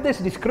have this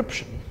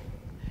description,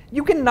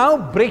 you can now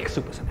break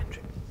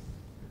supersymmetry.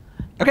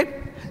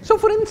 Okay? So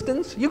for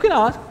instance, you can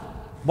ask,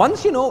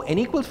 once you know n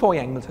equals 4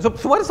 angles, so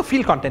what is the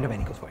field content of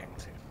n equals 4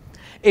 angles?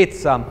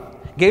 It's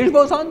gauge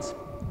bosons,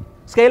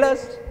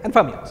 scalars, and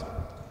fermions.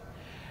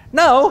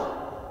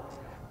 Now,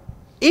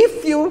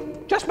 if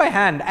you just by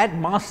hand add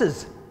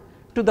masses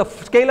to the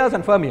scalars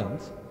and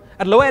fermions,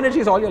 at low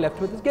energies all you're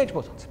left with is gauge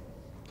bosons.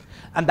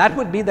 And that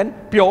would be then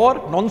pure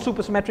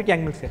non-supersymmetric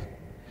Young's theory.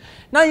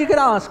 Now you can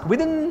ask,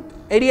 within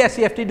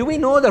ADS-CFT, do we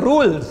know the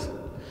rules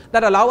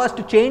that allow us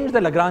to change the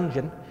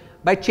Lagrangian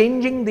by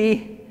changing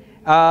the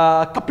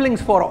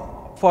couplings for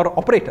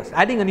operators,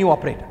 adding a new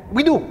operator?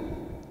 We do.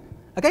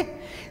 Okay?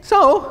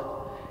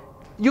 So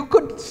you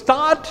could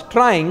start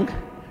trying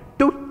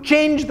to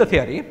change the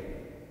theory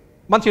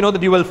once you know the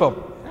dual form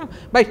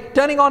by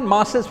turning on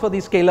masses for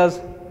these scalars.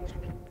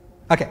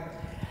 Okay.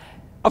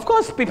 Of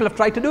course, people have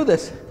tried to do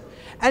this,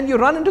 and you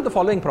run into the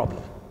following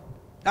problem.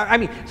 I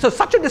mean, so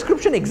such a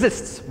description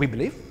exists, we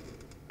believe.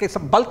 Okay,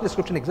 some bulk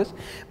description exists,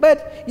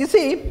 but you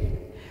see,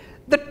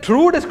 the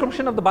true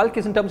description of the bulk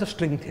is in terms of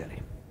string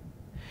theory.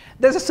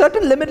 There's a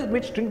certain limit at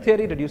which string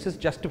theory reduces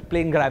just to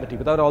plain gravity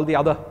without all the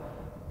other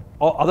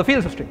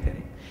fields of string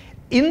theory.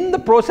 In the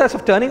process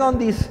of turning on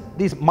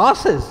these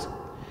masses,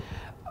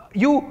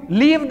 you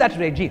leave that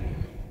regime.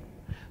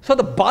 So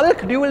the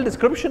bulk dual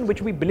description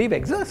which we believe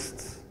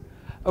exists,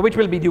 which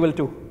will be dual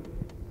to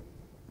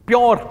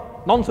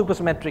pure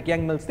non-supersymmetric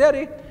Yang-Mills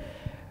theory,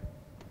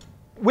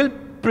 will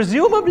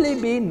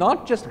presumably be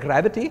not just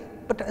gravity,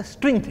 but a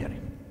string theory.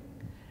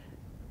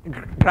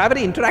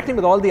 Gravity interacting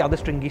with all the other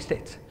stringy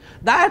states.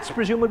 That's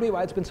presumably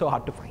why it's been so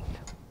hard to find.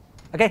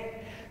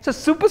 Okay? So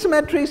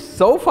supersymmetry,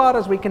 so far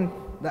as we can,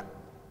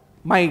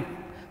 my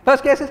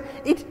first case is,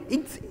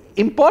 it's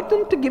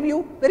important to give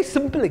you very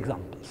simple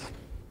examples,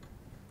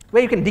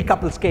 where you can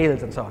decouple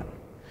scales and so on.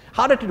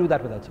 Harder to do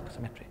that without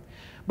supersymmetry.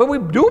 But we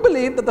do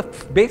believe that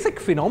the basic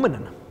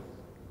phenomenon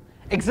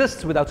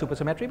exists without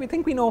supersymmetry. We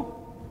think we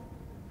know,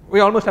 we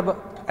almost have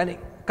a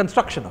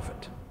construction of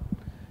it,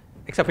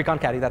 except we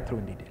can't carry that through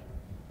in detail.